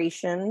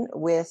collaboration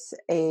with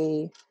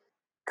a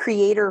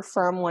creator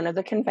from one of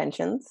the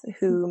conventions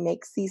who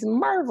makes these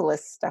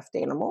marvelous stuffed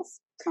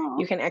animals. Aww.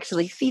 You can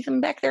actually see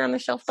them back there on the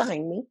shelf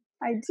behind me.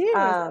 I do.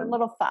 A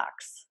little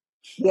fox.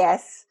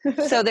 Yes.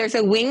 So there's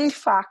a winged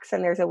fox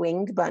and there's a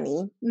winged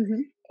bunny.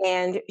 Mm-hmm.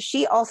 And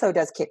she also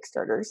does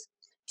Kickstarters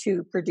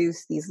to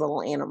produce these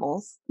little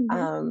animals.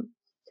 Mm-hmm.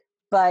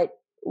 But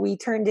we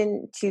turned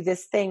into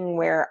this thing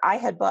where I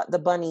had bought the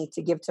bunny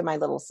to give to my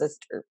little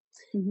sister.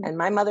 Mm-hmm. And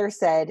my mother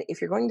said,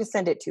 if you're going to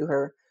send it to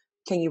her,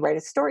 can you write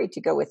a story to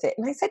go with it?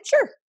 And I said,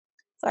 sure.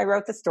 So I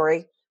wrote the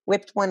story,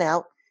 whipped one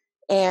out,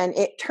 and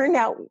it turned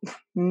out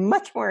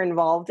much more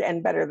involved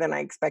and better than I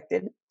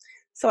expected.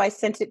 So I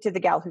sent it to the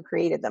gal who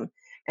created them.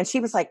 And she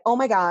was like, oh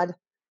my God,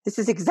 this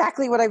is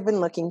exactly what I've been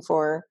looking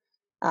for.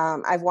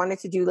 I've wanted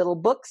to do little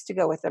books to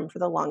go with them for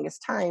the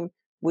longest time.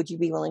 Would you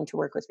be willing to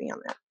work with me on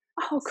that?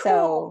 Oh,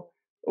 cool.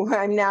 So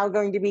I'm now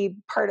going to be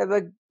part of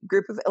a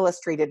group of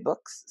illustrated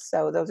books.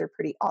 So those are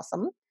pretty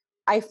awesome.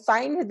 I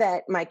find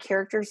that my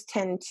characters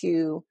tend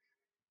to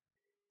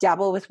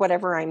dabble with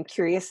whatever I'm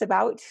curious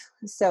about.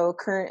 So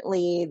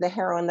currently the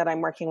heroine that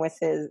I'm working with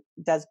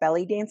does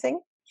belly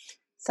dancing.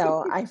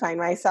 So I find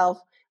myself,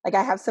 like,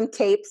 I have some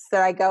tapes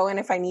that I go, and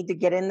if I need to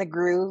get in the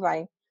groove,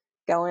 I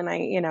go and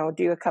I,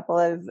 do a couple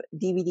of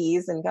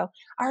DVDs and go,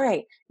 all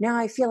right, now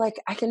I feel like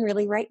I can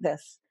really write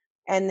this.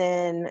 And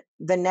then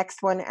the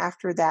next one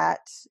after that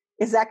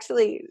is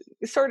actually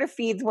sort of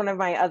feeds one of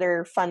my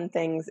other fun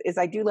things is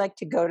I do like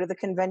to go to the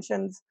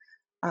conventions,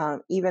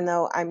 even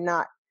though I'm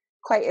not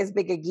quite as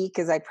big a geek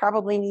as I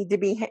probably need to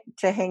be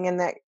to hang in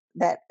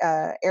that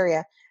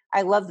area.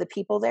 I love the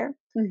people there.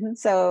 Mm-hmm.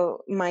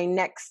 So my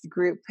next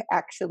group,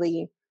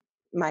 actually,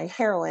 my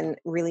heroine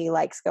really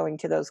likes going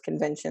to those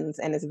conventions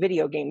and is a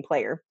video game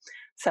player.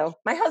 So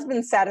my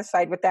husband's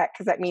satisfied with that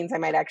because that means I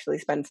might actually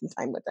spend some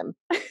time with them.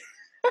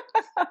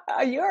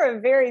 You're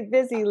a very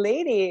busy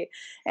lady,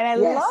 and I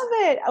Yes. love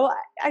it.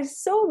 I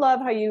so love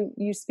how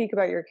you speak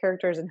about your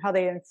characters and how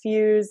they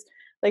infuse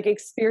like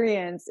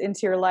experience into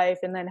your life,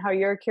 and then how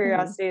your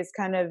curiosity is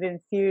kind of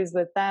infused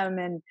with them.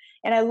 And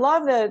I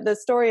love the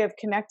story of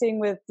connecting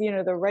with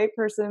the right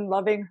person,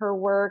 loving her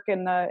work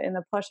and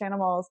the plush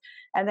animals,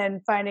 and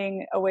then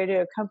finding a way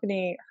to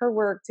accompany her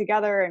work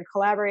together and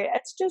collaborate.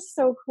 It's just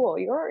so cool.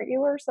 You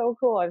are so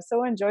cool. I've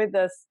so enjoyed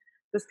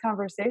this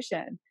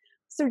conversation.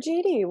 So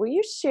JD, will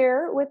you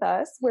share with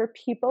us where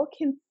people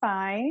can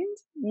find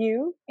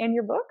you and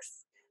your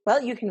books?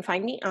 Well, you can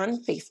find me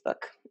on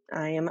Facebook.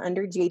 I am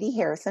under JD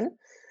Harrison.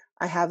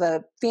 I have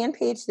a fan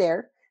page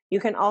there. You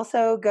can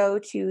also go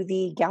to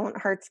the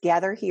Gallant Hearts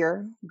Gather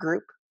Here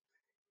group,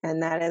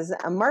 and that is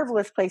a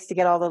marvelous place to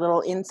get all the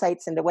little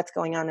insights into what's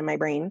going on in my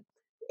brain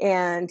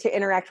and to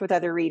interact with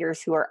other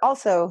readers who are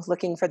also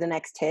looking for the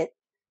next hit.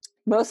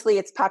 Mostly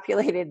it's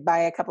populated by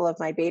a couple of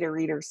my beta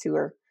readers who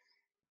are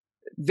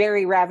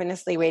very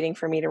ravenously waiting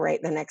for me to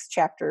write the next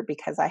chapter,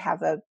 because I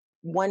have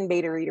one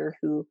beta reader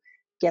who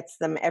gets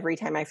them every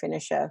time I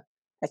finish a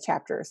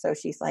chapter. So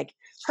she's like,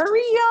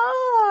 hurry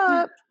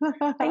up,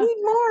 I need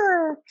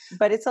more.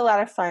 But it's a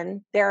lot of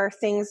fun. There are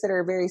things that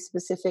are very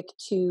specific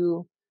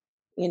to,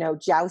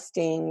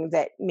 jousting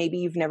that maybe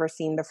you've never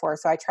seen before.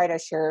 So I try to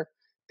share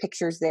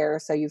pictures there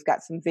so you've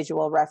got some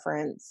visual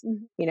reference,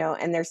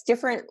 and there's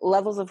different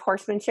levels of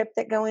horsemanship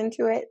that go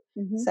into it.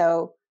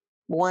 So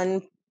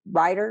one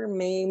rider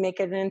may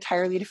make an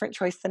entirely different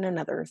choice than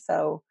another.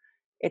 So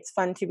it's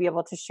fun to be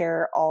able to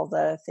share all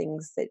the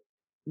things that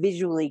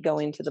visually go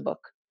into the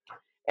book.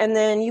 And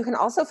then you can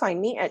also find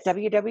me at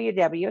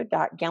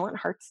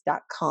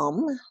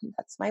www.gallanthearts.com.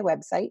 That's my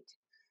website.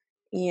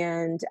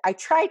 And I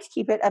try to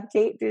keep it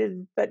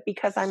updated, but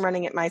because I'm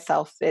running it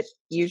myself, it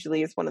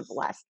usually is one of the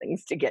last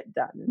things to get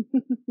done.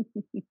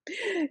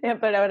 Yeah,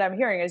 but what I'm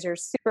hearing is you're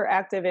super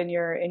active in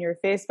your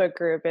Facebook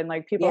group, and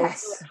like people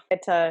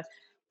get to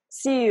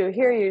see you,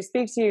 hear you,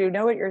 speak to you,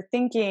 know what you're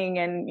thinking,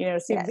 and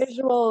see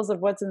visuals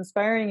of what's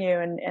inspiring you,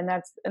 and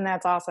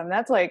that's awesome.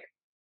 That's like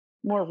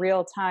more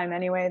real time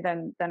anyway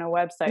than a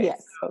website.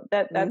 Yes. So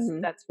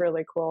that's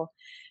really cool.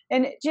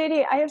 And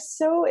JD, I have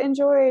so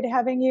enjoyed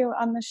having you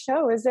on the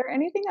show. Is there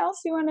anything else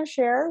you want to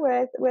share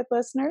with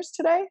listeners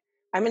today?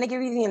 I'm going to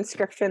give you the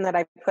inscription that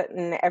I put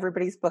in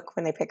everybody's book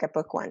when they pick up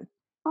book one.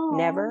 Aww.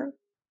 Never,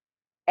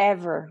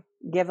 ever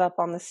give up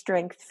on the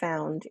strength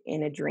found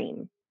in a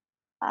dream.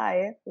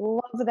 I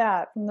love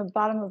that from the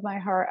bottom of my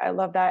heart. I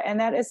love that. And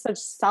that is such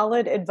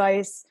solid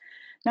advice,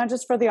 not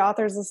just for the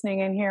authors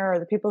listening in here or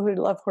the people who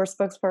love horse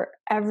books, for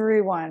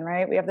everyone,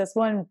 right? We have this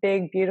one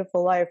big,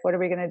 beautiful life. What are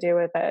we going to do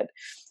with it?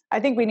 I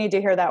think we need to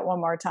hear that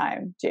one more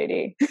time,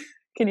 JD.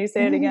 Can you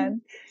say it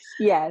again?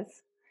 Yes.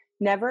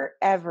 Never,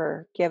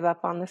 ever give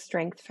up on the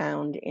strength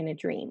found in a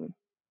dream.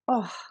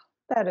 Oh,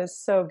 that is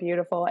so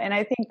beautiful. And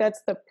I think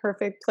that's the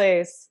perfect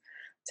place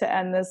to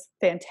end this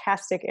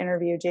fantastic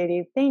interview,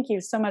 JD. Thank you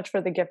so much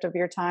for the gift of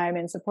your time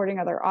and supporting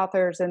other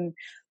authors and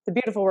the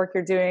beautiful work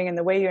you're doing and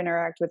the way you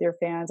interact with your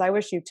fans. I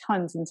wish you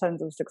tons and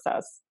tons of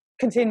success.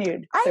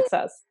 Continued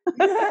success.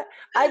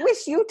 I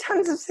wish you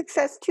tons of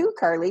success too,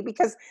 Carly,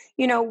 because,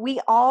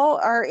 we all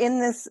are in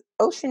this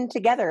ocean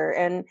together,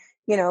 and,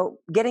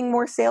 getting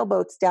more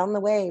sailboats down the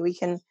way, we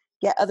can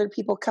get other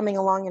people coming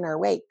along in our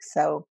wake.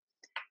 So,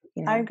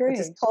 I agree.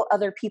 Just pull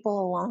other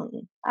people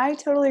along. I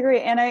totally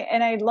agree. And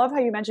I love how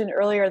you mentioned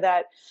earlier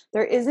that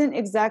there isn't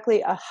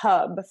exactly a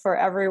hub for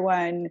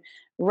everyone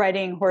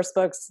writing horse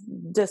books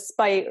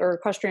or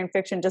equestrian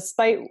fiction,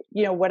 despite,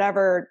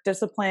 whatever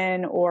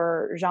discipline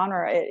or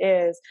genre it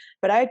is.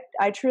 But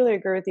I truly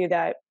agree with you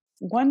that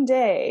one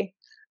day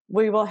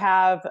we will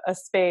have a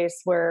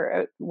space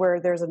where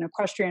there's an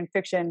equestrian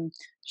fiction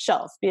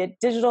shelf, be it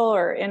digital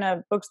or in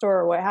a bookstore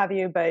or what have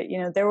you. But,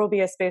 there will be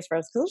a space for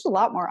us, because there's a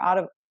lot more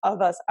of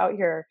us out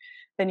here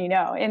than you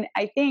know. And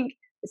I think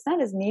it's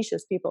not as niche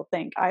as people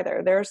think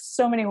either. There are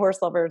so many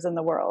horse lovers in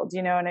the world,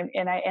 and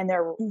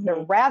they're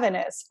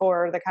ravenous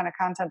for the kind of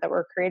content that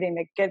we're creating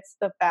that gets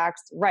the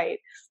facts right.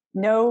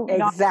 No,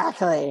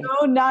 exactly.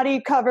 No naughty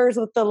covers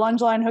with the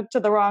lunge line hooked to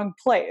the wrong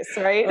place,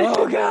 right?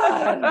 Oh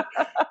God.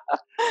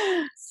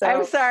 So,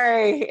 I'm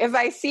sorry if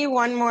I see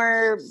one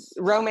more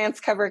romance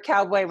cover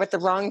cowboy with the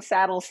wrong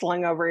saddle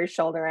slung over his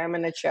shoulder, I'm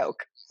gonna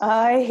choke.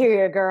 I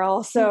hear you,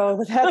 girl.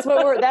 So that's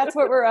what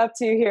we're up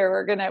to here.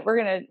 We're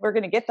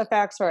gonna get the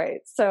facts right.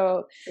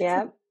 So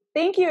yeah.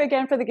 Thank you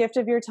again for the gift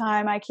of your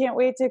time. I can't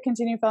wait to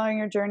continue following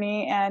your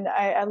journey, and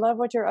I love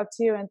what you're up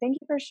to. And thank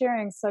you for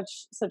sharing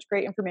such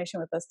great information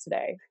with us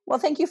today. Well,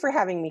 thank you for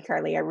having me,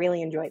 Carly. I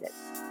really enjoyed it.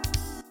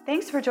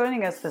 Thanks for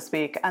joining us this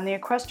week on the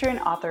Equestrian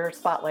Author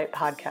Spotlight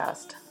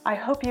podcast. I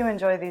hope you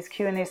enjoy these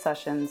Q&A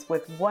sessions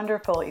with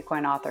wonderful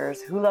equine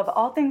authors who love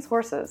all things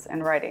horses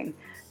and riding,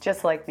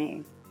 just like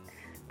me.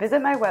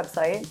 Visit my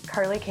website,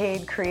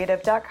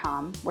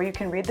 carlycadecreative.com, where you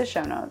can read the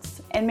show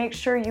notes, and make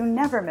sure you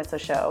never miss a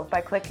show by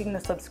clicking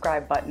the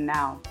subscribe button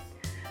now.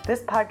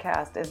 This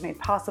podcast is made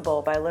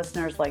possible by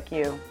listeners like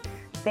you.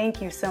 Thank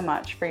you so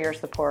much for your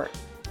support.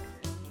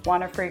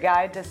 Want a free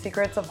guide to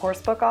secrets of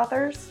horsebook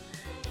authors?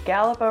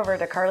 Gallop over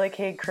to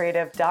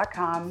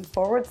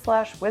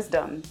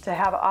carlycadecreative.com/wisdom to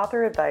have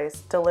author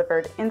advice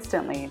delivered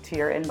instantly to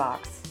your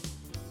inbox.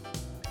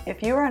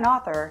 If you are an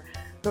author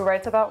who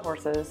writes about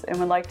horses and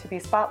would like to be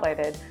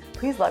spotlighted,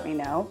 please let me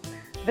know.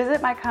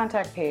 Visit my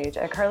contact page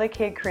at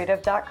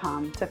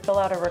carlycadecreative.com to fill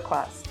out a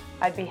request.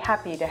 I'd be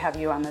happy to have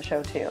you on the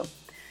show too.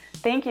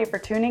 Thank you for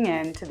tuning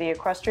in to the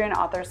Equestrian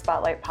Author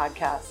Spotlight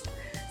podcast.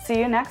 See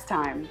you next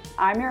time.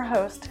 I'm your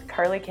host,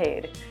 Carly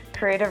Cade.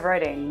 Creative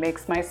writing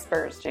makes my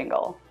spurs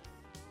jingle.